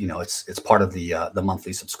 It's it's part of the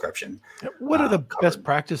monthly subscription. What are the best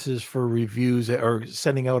practices for reviews or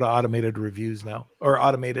sending out automated reviews now, or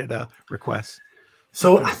automated requests?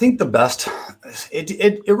 So I think the best,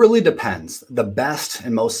 it really depends. The best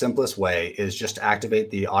and most simplest way is just to activate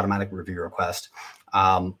the automatic review request.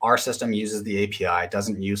 Our system uses the API,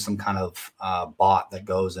 doesn't use some kind of bot that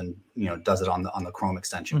goes and does it on the Chrome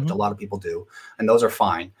extension, which a lot of people do, and those are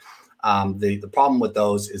fine. The problem with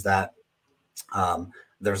those is that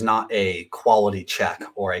there's not a quality check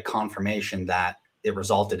or a confirmation that it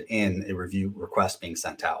resulted in a review request being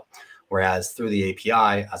sent out. Whereas through the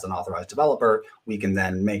API, as an authorized developer, we can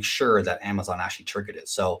then make sure that Amazon actually triggered it.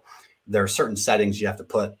 So there are certain settings you have to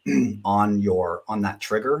put on that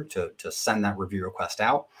trigger to send that review request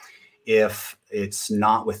out. If it's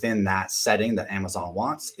not within that setting that Amazon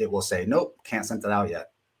wants, it will say, nope, can't send that out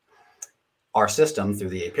yet. Our system through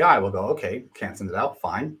the API will go, okay, can't send it out,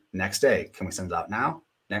 fine. Next day, can we send it out now?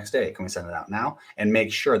 Next day, can we send it out now? And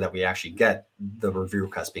make sure that we actually get the review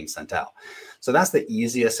request being sent out. So that's the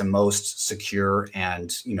easiest and most secure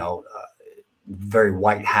and very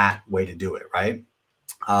white hat way to do it, right?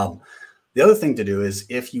 The other thing to do is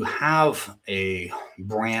if you have a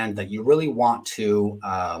brand that you really want to,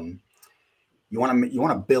 you want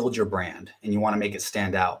to build your brand and you want to make it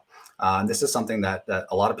stand out. This is something that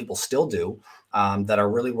a lot of people still do that are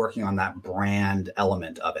really working on that brand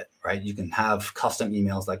element of it, right? You can have custom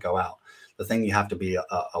emails that go out. The thing you have to be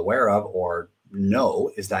aware of or know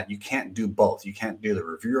is that you can't do both. You can't do the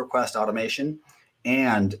review request automation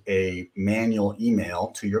and a manual email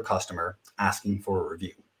to your customer asking for a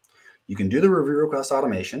review. You can do the review request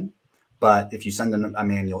automation, but if you send them a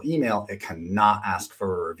manual email, it cannot ask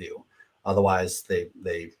for a review. Otherwise,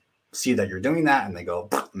 they see that you're doing that and they go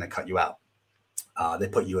and they cut you out. They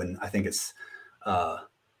put you in, I think it's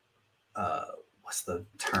what's the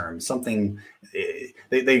term? Something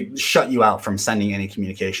they shut you out from sending any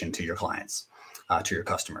communication to your clients, to your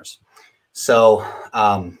customers. So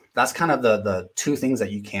that's kind of the two things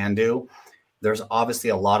that you can do. There's obviously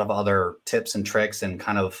a lot of other tips and tricks and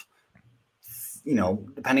kind of,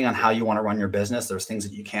 depending on how you want to run your business, there's things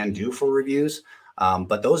that you can do for reviews.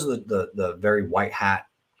 But those are the very white hat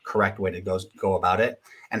correct way to go about it.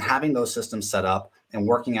 And having those systems set up and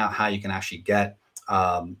working out how you can actually get,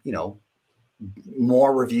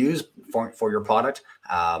 more reviews for your product,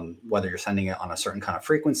 whether you're sending it on a certain kind of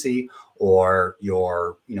frequency or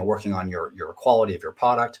you're, working on your quality of your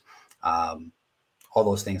product. All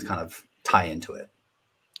those things kind of tie into it.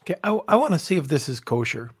 Okay. I want to see if this is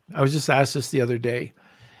kosher. I was just asked this the other day,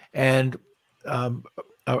 and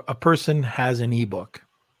a person has an ebook.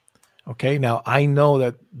 Okay. Now I know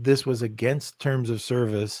that this was against terms of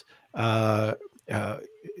service,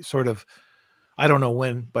 sort of, I don't know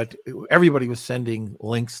when, but everybody was sending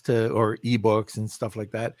links to, or ebooks and stuff like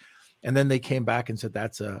that. And then they came back and said,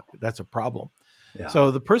 that's a problem. Yeah. So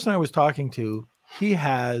the person I was talking to, he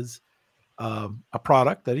has a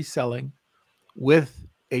product that he's selling with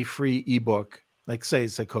a free ebook, like say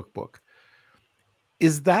it's a cookbook.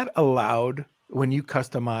 Is that allowed when you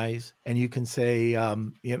customize and you can say,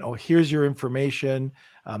 here's your information,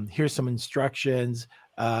 here's some instructions,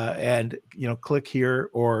 and click here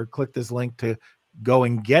or click this link to go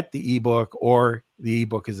and get the ebook, or the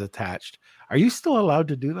ebook is attached. Are you still allowed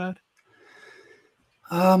to do that?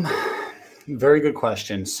 Very good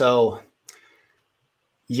question. So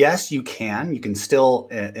yes, you can. You can still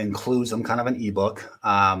include some kind of an ebook.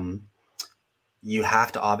 You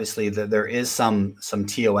have to obviously, there is some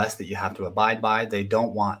TOS that you have to abide by. They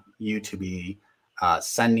don't want you to be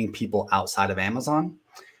sending people outside of Amazon.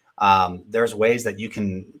 There's ways that you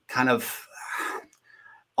can kind of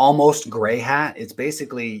almost gray hat. It's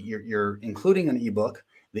basically you're including an ebook.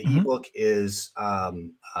 The ebook is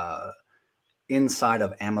inside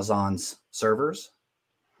of Amazon's servers.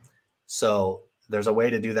 So there's a way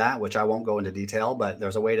to do that, which I won't go into detail, but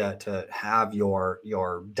there's a way to have your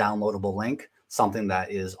downloadable link, something that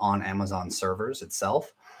is on Amazon servers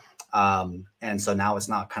itself. And so now it's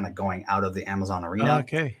not kind of going out of the Amazon arena.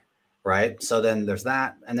 Okay. Right. So then there's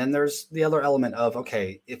that. And then there's the other element of,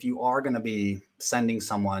 okay, if you are going to be sending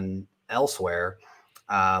someone elsewhere,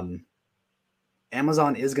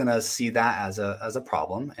 Amazon is going to see that as a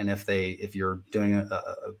problem. And if you're doing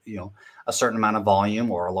a certain amount of volume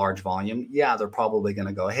or a large volume, yeah, they're probably going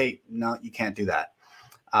to go, hey, no, you can't do that.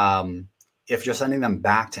 If you're sending them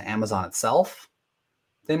back to Amazon itself,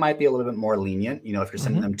 they might be a little bit more lenient. If you're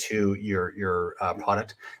sending them to your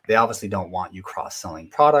product, they obviously don't want you cross-selling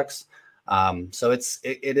products. So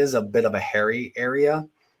it is a bit of a hairy area.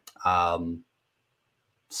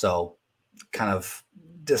 So kind of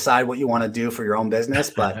decide what you want to do for your own business,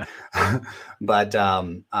 but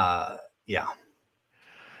yeah.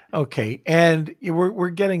 Okay, and we're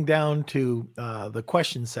getting down to the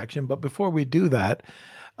question section, but before we do that,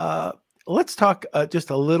 let's talk just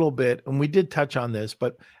a little bit, and we did touch on this,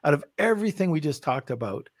 but out of everything we just talked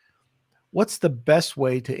about, what's the best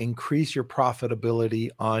way to increase your profitability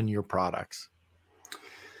on your products?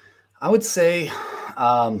 I would say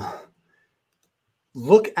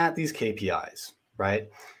look at these KPIs, right?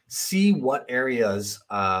 See what areas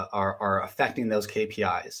are affecting those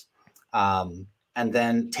KPIs. And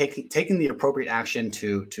then taking the appropriate action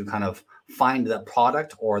to kind of find the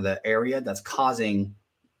product or the area that's causing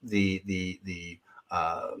the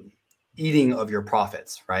eating of your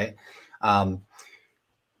profits, right?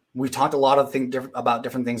 We talked a lot of things about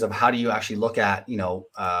different things of how do you actually look at,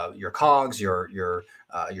 your COGS, your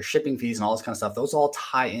shipping fees, and all this kind of stuff. Those all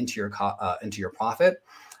tie into your profit.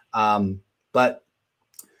 But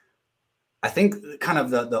I think kind of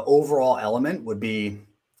the overall element would be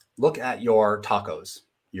look at your tacos,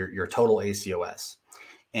 your total ACOS.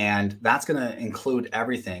 And that's going to include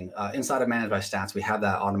everything. Inside of Managed by Stats, we have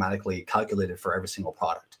that automatically calculated for every single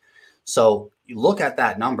product. So you look at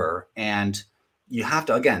that number, and you have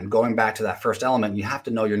to, again, going back to that first element, you have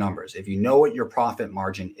to know your numbers. If you know what your profit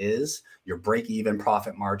margin is, your break-even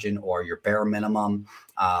profit margin or your bare minimum,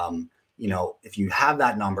 if you have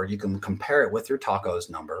that number, you can compare it with your tacos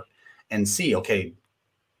number and see, okay,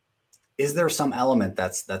 is there some element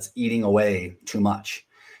that's eating away too much?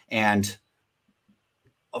 And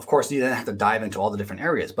of course, you then have to dive into all the different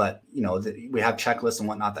areas, but we have checklists and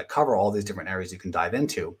whatnot that cover all these different areas you can dive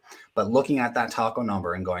into. But looking at that taco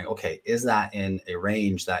number and going, okay, is that in a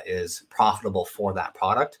range that is profitable for that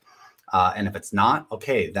product? And if it's not,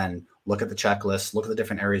 okay, then look at the checklist, look at the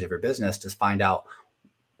different areas of your business to find out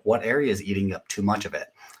what area is eating up too much of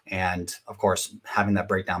it. And of course, having that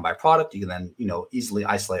breakdown by product, you can then, easily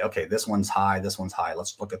isolate, okay, this one's high, this one's high.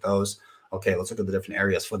 Let's look at those. Okay, let's look at the different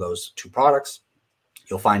areas for those two products.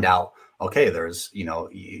 You'll find out, okay, there's,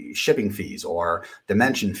 shipping fees or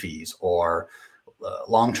dimension fees or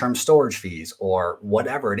long-term storage fees or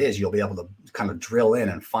whatever it is. You'll be able to kind of drill in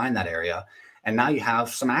and find that area. And now you have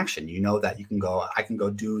some action. You know that I can go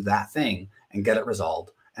do that thing and get it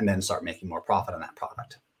resolved and then start making more profit on that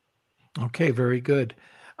product. Okay, very good.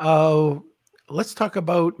 Let's talk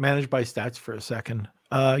about Managed by Stats for a second.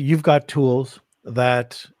 You've got tools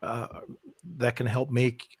that can help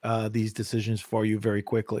make these decisions for you very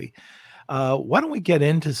quickly. Why don't we get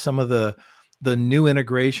into some of the new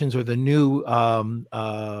integrations or the new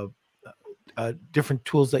different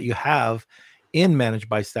tools that you have in Managed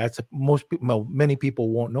by Stats that many people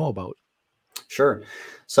won't know about? Sure.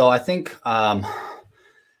 So I think the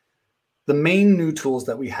main new tools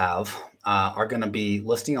that we have are going to be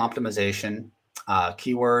listing optimization,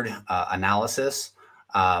 keyword analysis,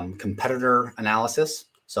 competitor analysis.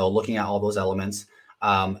 So looking at all those elements,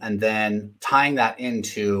 and then tying that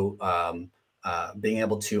into being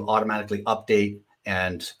able to automatically update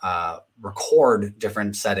and record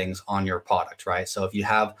different settings on your product, right? So if you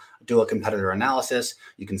do a competitor analysis,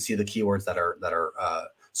 you can see the keywords that are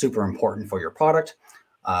super important for your product,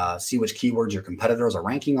 see which keywords your competitors are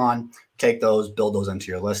ranking on, take those, build those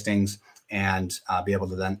into your listings, and be able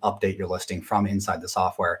to then update your listing from inside the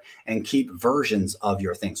software and keep versions of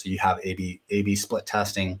your thing. So you have A/B split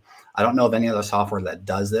testing. I don't know of any other software that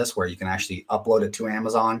does this, where you can actually upload it to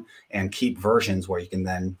Amazon and keep versions where you can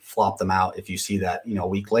then flop them out. If you see that, a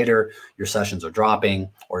week later, your sessions are dropping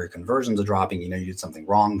or your conversions are dropping, you did something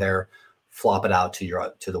wrong there, flop it out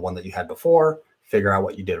to the one that you had before, figure out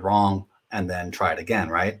what you did wrong, and then try it again,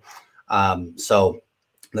 right? So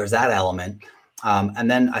there's that element. And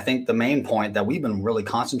then I think the main point that we've been really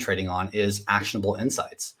concentrating on is actionable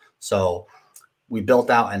insights. So we built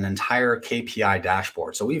out an entire KPI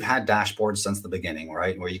dashboard. So we've had dashboards since the beginning,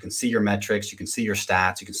 right? Where you can see your metrics, you can see your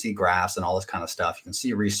stats, you can see graphs and all this kind of stuff. You can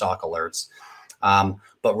see restock alerts,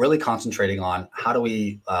 but really concentrating on how do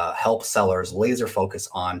we help sellers laser focus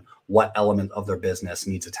on what element of their business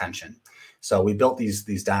needs attention. So we built these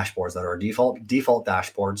dashboards that are default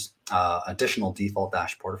dashboards, additional default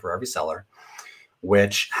dashboard for every seller,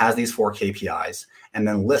 which has these 4 KPIs and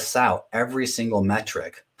then lists out every single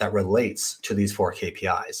metric that relates to these 4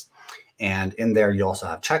 KPIs. And in there, you also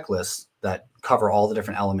have checklists that cover all the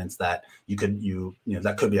different elements that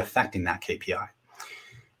that could be affecting that KPI.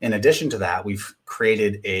 In addition to that, we've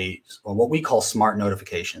created what we call smart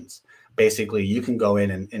notifications. Basically, you can go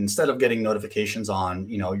in and instead of getting notifications on,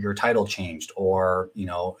 your title changed or,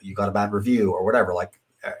 you got a bad review or whatever,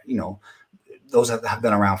 those have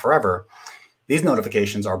been around forever. These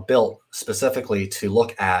notifications are built specifically to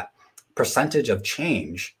look at percentage of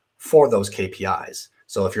change for those KPIs.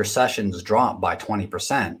 So if your sessions drop by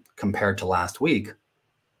 20% compared to last week,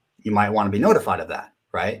 you might want to be notified of that,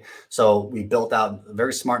 right? So we built out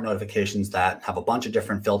very smart notifications that have a bunch of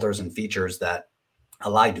different filters and features that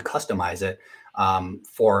allow you to customize it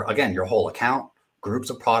for, again, your whole account, groups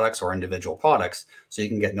of products or individual products, so you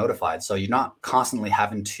can get notified. So you're not constantly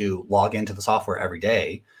having to log into the software every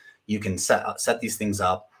day. You can set these things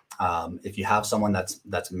up. If you have someone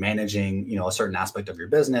that's managing, a certain aspect of your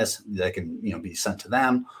business, they can, be sent to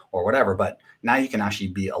them or whatever. But now you can actually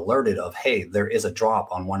be alerted of, hey, there is a drop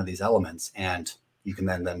on one of these elements, and you can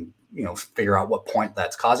then figure out what point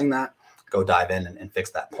that's causing that, go dive in and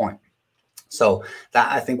fix that point. So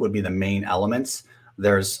that, I think, would be the main elements.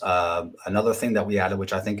 There's another thing that we added,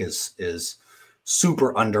 which I think is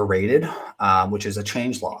super underrated, which is a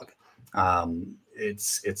change log.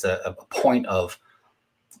 It's a point of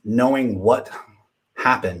knowing what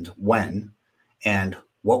happened when and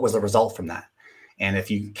what was the result from that. And if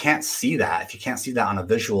you can't see that, on a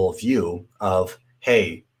visual view of,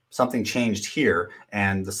 hey, something changed here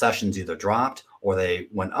and the sessions either dropped or they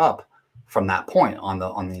went up from that point on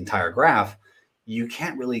the entire graph, you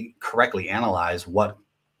can't really correctly analyze what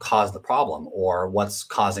caused the problem or what's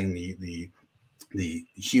causing the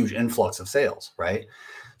huge influx of sales, right?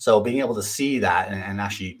 So being able to see that and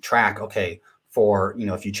actually track, okay, for,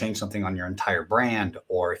 if you change something on your entire brand,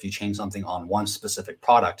 or if you change something on one specific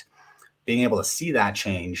product, being able to see that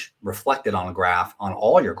change reflected on a graph, on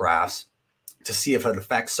all your graphs, to see if it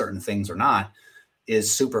affects certain things or not,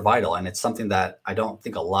 is super vital. And it's something that I don't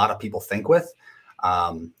think a lot of people think with.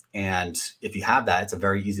 And if you have that, it's a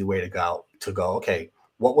very easy way to go, okay,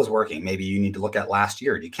 what was working? Maybe you need to look at last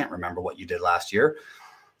year. You can't remember what you did last year.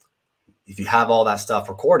 If you have all that stuff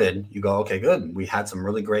recorded, you go, okay, good. We had some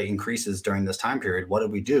really great increases during this time period. What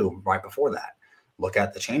did we do right before that? Look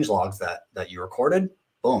at the change logs that you recorded.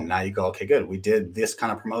 Boom. Now you go, okay, good. We did this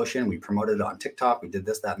kind of promotion. We promoted it on TikTok. We did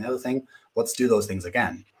this, that, and the other thing. Let's do those things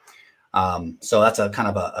again. So that's a kind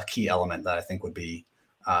of a key element that I think would be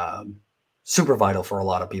super vital for a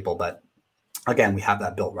lot of people. But again, we have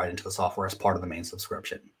that built right into the software as part of the main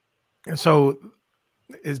subscription. And so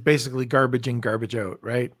it's basically garbage in, garbage out,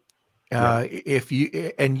 right? If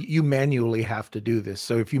you manually have to do this.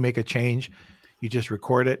 So if you make a change, you just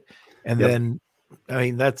record it. And then, I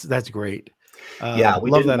mean, that's great. We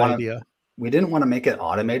love that idea. We didn't want to make it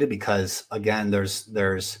automated because, again, there's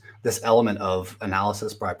this element of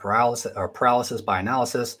analysis by paralysis, or paralysis by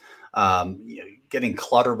analysis, getting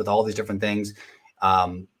cluttered with all these different things.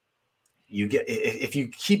 If you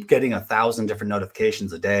keep getting 1,000 different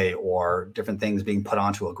notifications a day or different things being put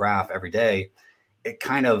onto a graph every day, it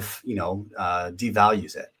kind of,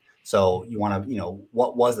 devalues it. So you want to,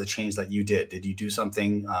 what was the change that you did? Did you do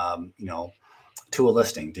something, to a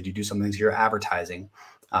listing? Did you do something to your advertising?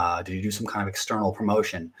 Did you do some kind of external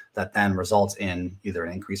promotion that then results in either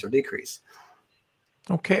an increase or decrease?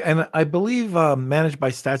 Okay. And I believe Managed by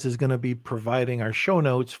Stats is going to be providing our show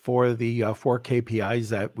notes for the 4 KPIs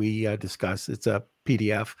that we discussed. It's a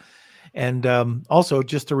PDF. And also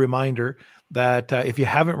just a reminder that if you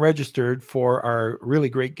haven't registered for our really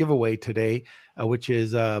great giveaway today, which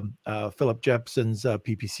is Philip Jepson's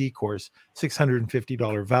PPC course,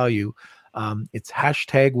 $650 value, it's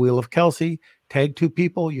hashtag Wheel of Kelsey, tag 2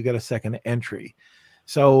 people, you get a second entry.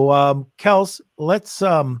 So Kels, let's,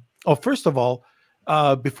 first of all,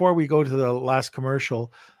 before we go to the last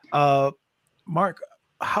commercial, Mark,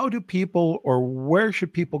 how do people, or where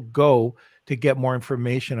should people go to get more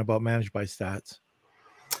information about Managed by Stats?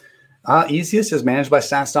 Easiest is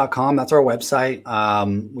managedbystats.com. That's our website.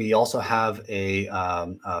 We also have a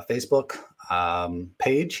Facebook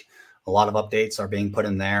page. A lot of updates are being put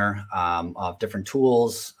in there of different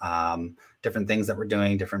tools, different things that we're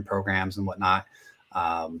doing, different programs and whatnot.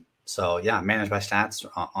 So yeah, Managed by Stats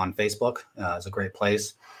on Facebook is a great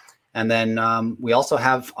place. And then we also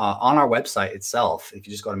have on our website itself, if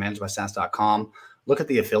you just go to managedbystats.com, look at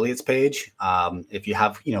the affiliates page. If you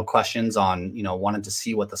have, questions on, wanting to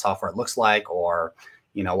see what the software looks like, or,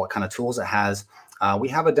 what kind of tools it has, we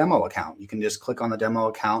have a demo account. You can just click on the demo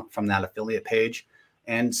account from that affiliate page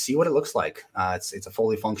and see what it looks like. It's a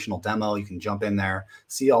fully functional demo. You can jump in there,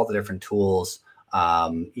 see all the different tools,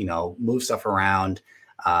 move stuff around,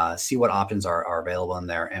 see what options are available in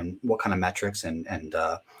there and what kind of metrics and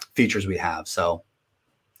features we have. So,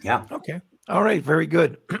 yeah. Okay. All right. Very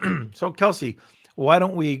good. So, Kelsey, why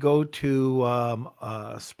don't we go to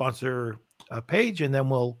sponsor page and then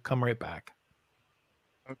we'll come right back.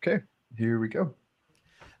 Okay, here we go.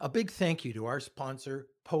 A big thank you to our sponsor,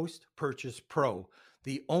 Post Purchase Pro,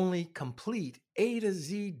 the only complete A to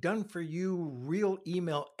Z done for you real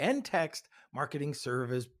email and text marketing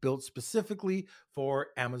service built specifically for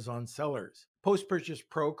Amazon sellers. Post Purchase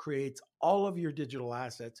Pro creates all of your digital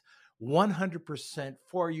assets 100%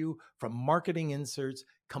 for you, from marketing inserts,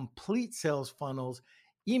 complete sales funnels,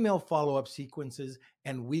 email follow-up sequences,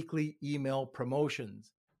 and weekly email promotions.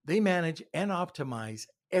 They manage and optimize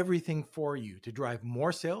everything for you to drive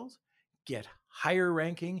more sales, get higher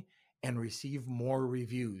ranking, and receive more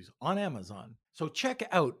reviews on Amazon. So check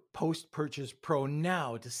out Post Purchase Pro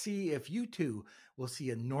now to see if you too will see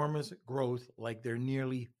enormous growth like their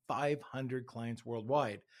nearly 500 clients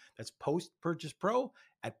worldwide. That's Post Purchase Pro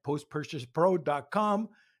at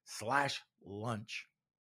postpurchasepro.com/lunch.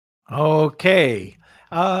 Okay,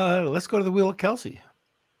 let's go to the Wheel of Kelsey.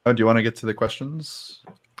 Oh, do you want to get to the questions?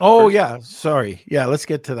 Oh, first? yeah. Sorry. Yeah, let's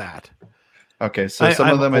get to that. Okay, so some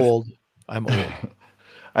of them I'm old.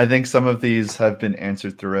 I think some of these have been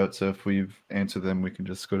answered throughout, so if we've answered them, we can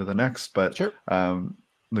just go to the next. But sure.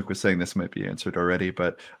 Luke was saying this might be answered already,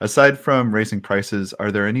 but aside from raising prices,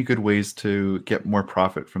 are there any good ways to get more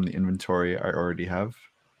profit from the inventory I already have?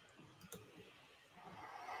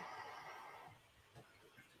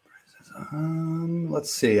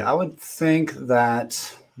 Let's see. I would think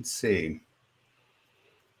that, let's see.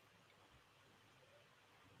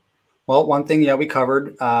 Well, one thing, yeah, we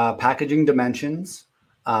covered packaging dimensions.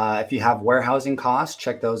 If you have warehousing costs,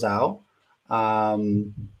 check those out.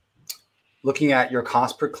 Looking at your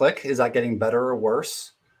cost per click, is that getting better or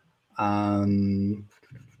worse?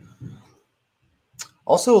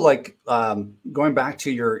 Also, like going back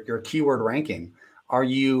to your keyword ranking, are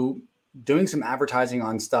you doing some advertising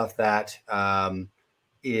on stuff that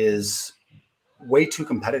is way too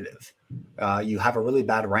competitive? You have a really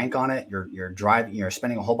bad rank on it. You're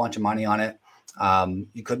spending a whole bunch of money on it.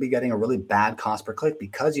 You could be getting a really bad cost per click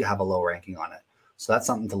because you have a low ranking on it. So that's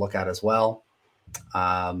something to look at as well.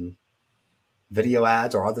 Video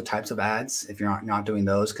ads or other types of ads, if you're not doing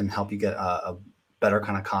those, can help you get a better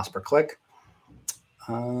kind of cost per click.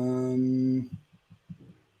 Those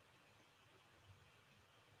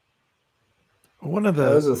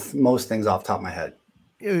are most things off the top of my head.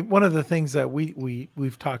 One of the things that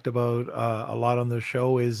we've talked about a lot on the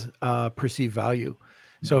show is perceived value.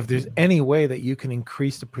 So if there's any way that you can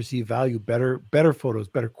increase the perceived value, better photos,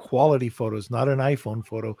 better quality photos, not an iPhone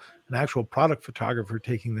photo, an actual product photographer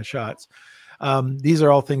taking the shots. These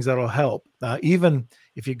are all things that'll help. Even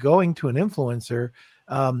if you're going to an influencer,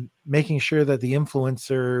 making sure that the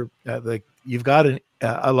influencer, you've got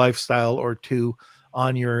a lifestyle or two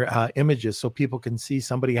on your images so people can see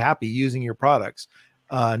somebody happy using your products.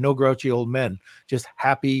 No grouchy old men, just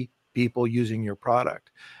happy people using your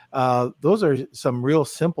product. Those are some real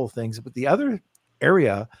simple things. But the other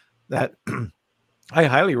area that I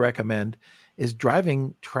highly recommend is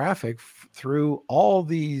driving traffic through all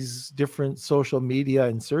these different social media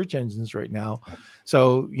and search engines right now.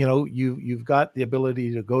 So, you've got the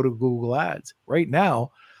ability to go to Google Ads right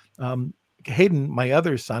now. Hayden, my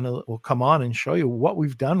other son, will come on and show you what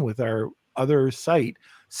we've done with our other site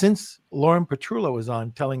since Lauren Petrula was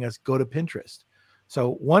on telling us go to Pinterest.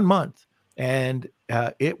 So 1 month, and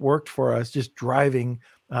it worked for us, just driving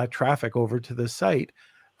traffic over to the site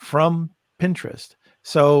from Pinterest.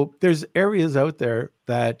 So there's areas out there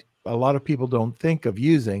that a lot of people don't think of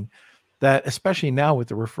using, that especially now with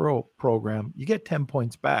the referral program, you get 10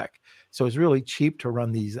 points back. So it's really cheap to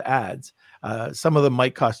run these ads. Some of them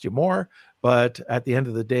might cost you more, but at the end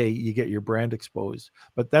of the day, you get your brand exposed.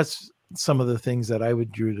 But that's some of the things that I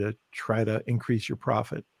would do to try to increase your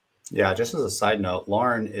profit. Yeah, just as a side note,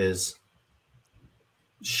 Lauren is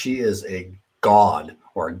a god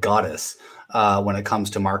or a goddess when it comes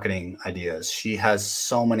to marketing ideas. She has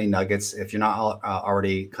so many nuggets. If you're not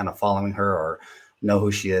already kind of following her or know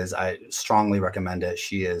who she is, I strongly recommend it.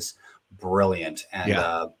 She is brilliant,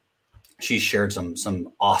 and she shared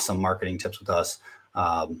some awesome marketing tips with us.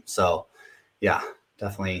 So yeah,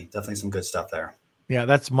 definitely some good stuff there. Yeah,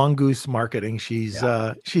 that's Mongoose Marketing. She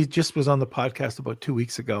just was on the podcast about 2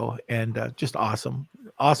 weeks ago, and just awesome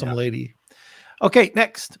lady. Okay,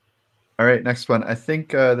 next. All right, next one. I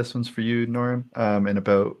think this one's for you, Norm, and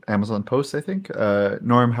about Amazon posts, I think.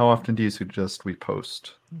 Norm, how often do you suggest we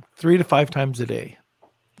post? 3 to 5 times a day.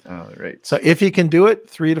 All right. So if you can do it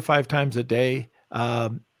 3 to 5 times a day,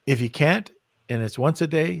 if you can't, and it's once a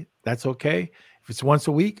day, that's okay. If it's once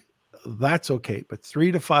a week, that's okay. But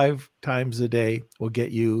 3 to 5 times a day will get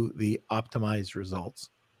you the optimized results.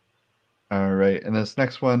 All right. And this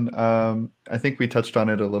next one, I think we touched on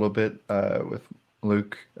it a little bit with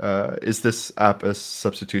Luke. Is this app a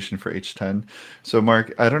substitution for H10? So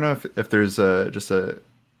Mark, I don't know if there's just a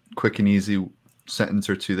quick and easy sentence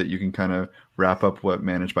or two that you can kind of wrap up what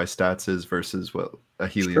Managed by Stats is versus what a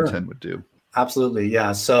Helium 10 would do? Absolutely.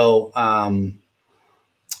 Yeah. So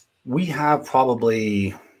we have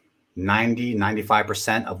probably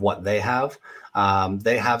 95% of what they have.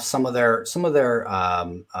 They have some of their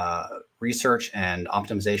research and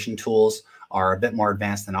optimization tools are a bit more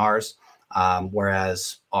advanced than ours,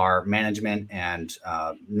 whereas our management and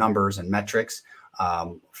numbers and metrics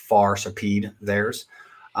far surpass theirs.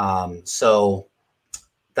 So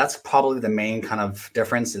that's probably the main kind of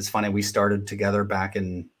difference. It's funny, we started together back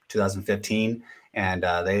in 2015, and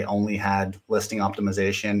they only had listing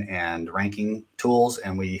optimization and ranking tools,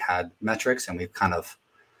 and we had metrics, and we've kind of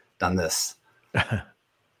done this.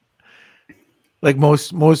 Like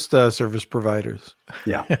most service providers.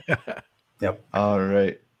 Yeah. Yep. All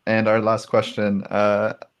right. And our last question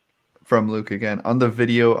from Luke again. On the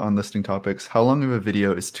video on listing topics, how long of a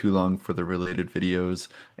video is too long for the related videos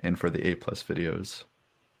and for the A+ videos?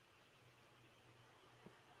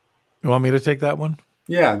 You want me to take that one?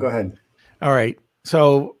 Yeah, go ahead. All right.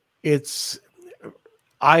 So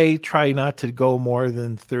I try not to go more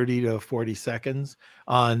than 30 to 40 seconds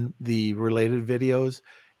on the related videos.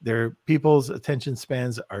 People's attention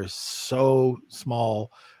spans are so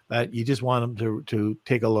small that you just want them to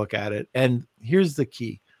take a look at it. And here's the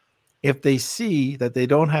key. If they see that they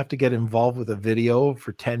don't have to get involved with a video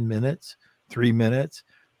for 10 minutes, 3 minutes,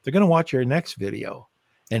 they're going to watch your next video.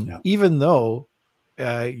 And even though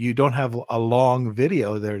you don't have a long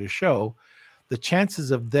video there to show, the chances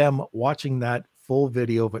of them watching that full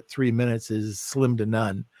video of 3 minutes is slim to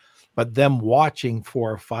none. But them watching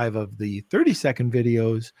 4 or 5 of the 30-second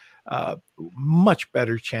videos, much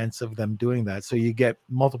better chance of them doing that. So you get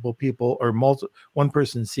multiple people or one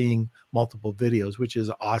person seeing multiple videos, which is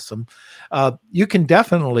awesome. You can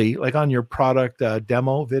definitely, like on your product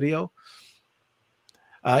demo video,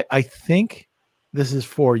 I think this is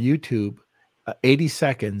for YouTube. 80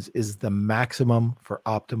 seconds is the maximum for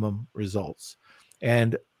optimum results.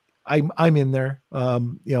 And I'm in there. A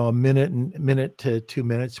minute to 2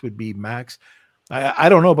 minutes would be max. I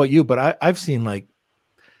don't know about you, but I've seen like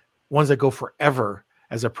ones that go forever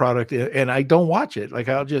as a product, and I don't watch it. Like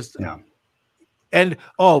I'll just And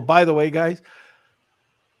by the way, guys,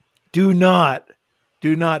 do not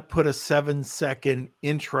put a 7-second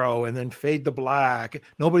intro and then fade to black.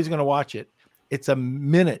 Nobody's going to watch it. It's a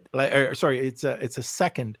minute. It's a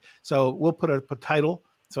second. So we'll put a title.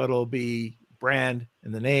 So it'll be brand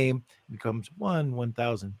and the name. It becomes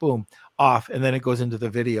 1,000. Boom, off, and then it goes into the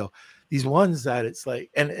video. These ones that it's like,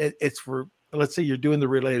 and it's for, let's say you're doing the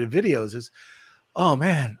related videos. Is, oh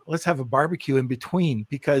man, let's have a barbecue in between,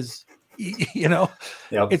 because and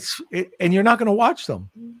you're not going to watch them.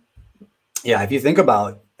 Yeah, if you think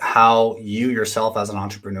about how you yourself as an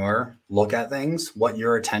entrepreneur look at things, what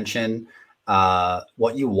your attention,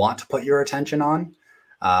 what you want to put your attention on.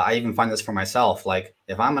 I even find this for myself. Like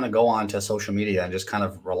if I'm going to go on to social media and just kind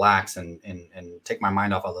of relax and take my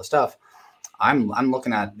mind off all the stuff, I'm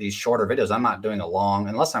looking at these shorter videos. I'm not doing a long,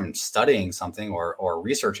 unless I'm studying something or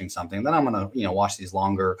researching something, then I'm going to, watch these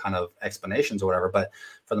longer kind of explanations or whatever. But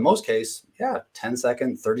for the most case,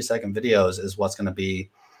 10-second, 30-second videos is what's going to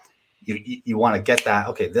be, you want to get that.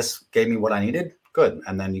 Okay, this gave me what I needed. Good.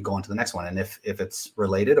 And then you go on to the next one. And if it's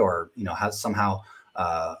related or, has somehow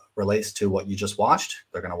relates to what you just watched,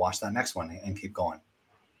 they're going to watch that next one and keep going.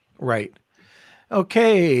 Right.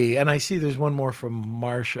 Okay. And I see there's one more from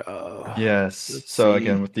Marsha. Yes. So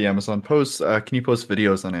again, with the Amazon posts, can you post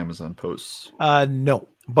videos on Amazon posts? No,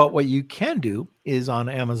 but what you can do is on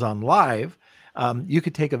Amazon Live, you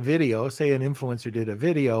could take a video, say an influencer did a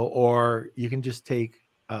video, or you can just take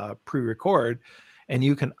pre-record and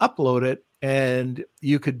you can upload it, and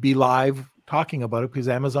you could be live talking about it, because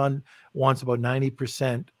Amazon wants about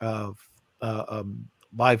 90% of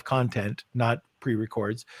live content, not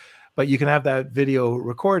pre-records. But you can have that video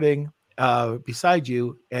recording beside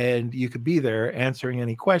you, and you could be there answering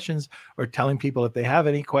any questions or telling people if they have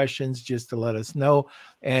any questions, just to let us know.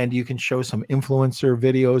 And you can show some influencer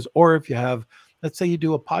videos, or if you have, let's say you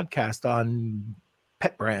do a podcast on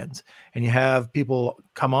pet brands and you have people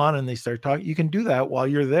come on and they start talking, you can do that while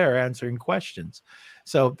you're there answering questions.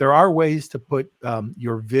 So there are ways to put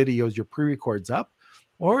your videos, your pre-records up,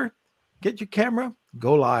 or get your camera,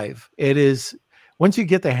 go live. It is, once you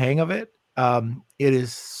get the hang of it, it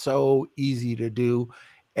is so easy to do,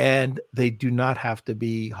 and they do not have to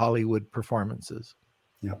be Hollywood performances.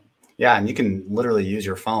 Yeah, and you can literally use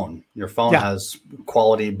your phone. Your phone has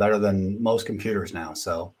quality better than most computers now.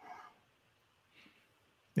 So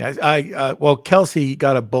yeah, well, Kelsey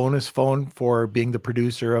got a bonus phone for being the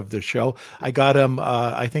producer of the show. I got him,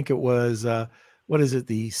 I think it was what is it?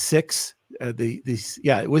 The 6,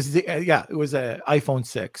 it was the it was a iPhone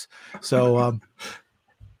 6. So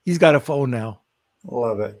he's got a phone now.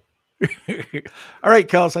 Love it. All right,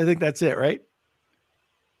 Kels, I think that's it, right?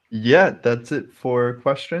 Yeah, that's it for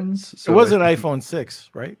questions. So it was an iPhone 6,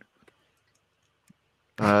 right?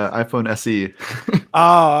 iPhone SE.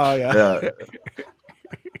 Oh, yeah. Yeah.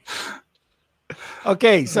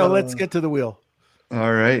 Okay, so let's get to the wheel.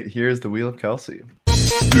 All right, here's the Wheel of Kelsey.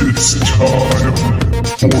 It's time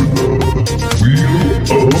for the Wheel of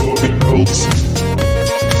Kelsey.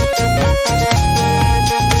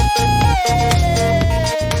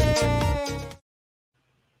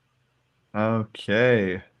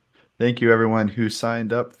 Okay. Thank you, everyone who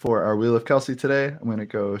signed up for our Wheel of Kelsey today. I'm going to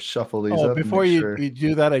go shuffle these up. Before you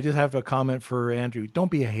do that, I just have a comment for Andrew.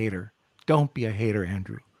 Don't be a hater. Don't be a hater,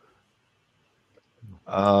 Andrew.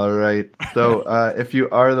 All right. So if you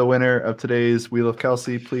are the winner of today's Wheel of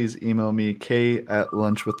Kelsey, please email me,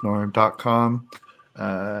 k@lunchwithnorm.com.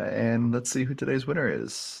 And let's see who today's winner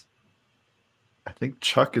is. I think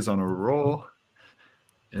Chuck is on a roll.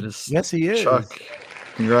 It is. Yes, he is. Chuck,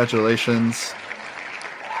 congratulations.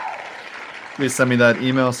 Please send me that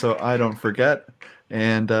email so I don't forget.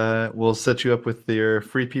 And we'll set you up with your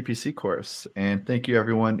free PPC course. And thank you,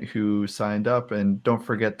 everyone who signed up. And don't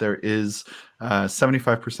forget, there is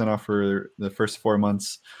 75% off for the first 4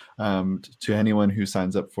 months to anyone who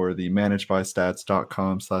signs up for the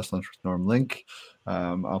managedbystats.com/lunchwithnorm link.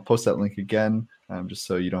 I'll post that link again just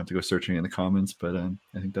so you don't have to go searching in the comments. But I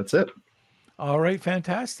think that's it. All right,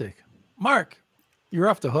 fantastic. Mark, you're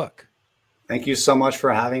off the hook. Thank you so much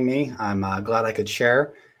for having me. I'm glad I could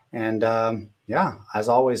share. And yeah, as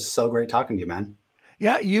always, so great talking to you, man.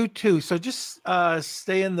 Yeah, you too. So just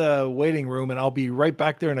stay in the waiting room and I'll be right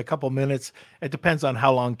back there in a couple minutes. It depends on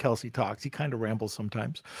how long Kelsey talks. He kind of rambles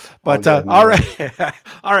sometimes. But all right.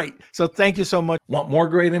 All right. So thank you so much. Want more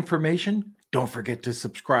great information? Don't forget to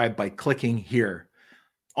subscribe by clicking here.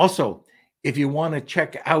 Also, if you want to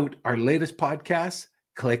check out our latest podcast,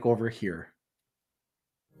 click over here.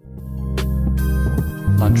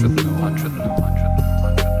 Lunch with Norm.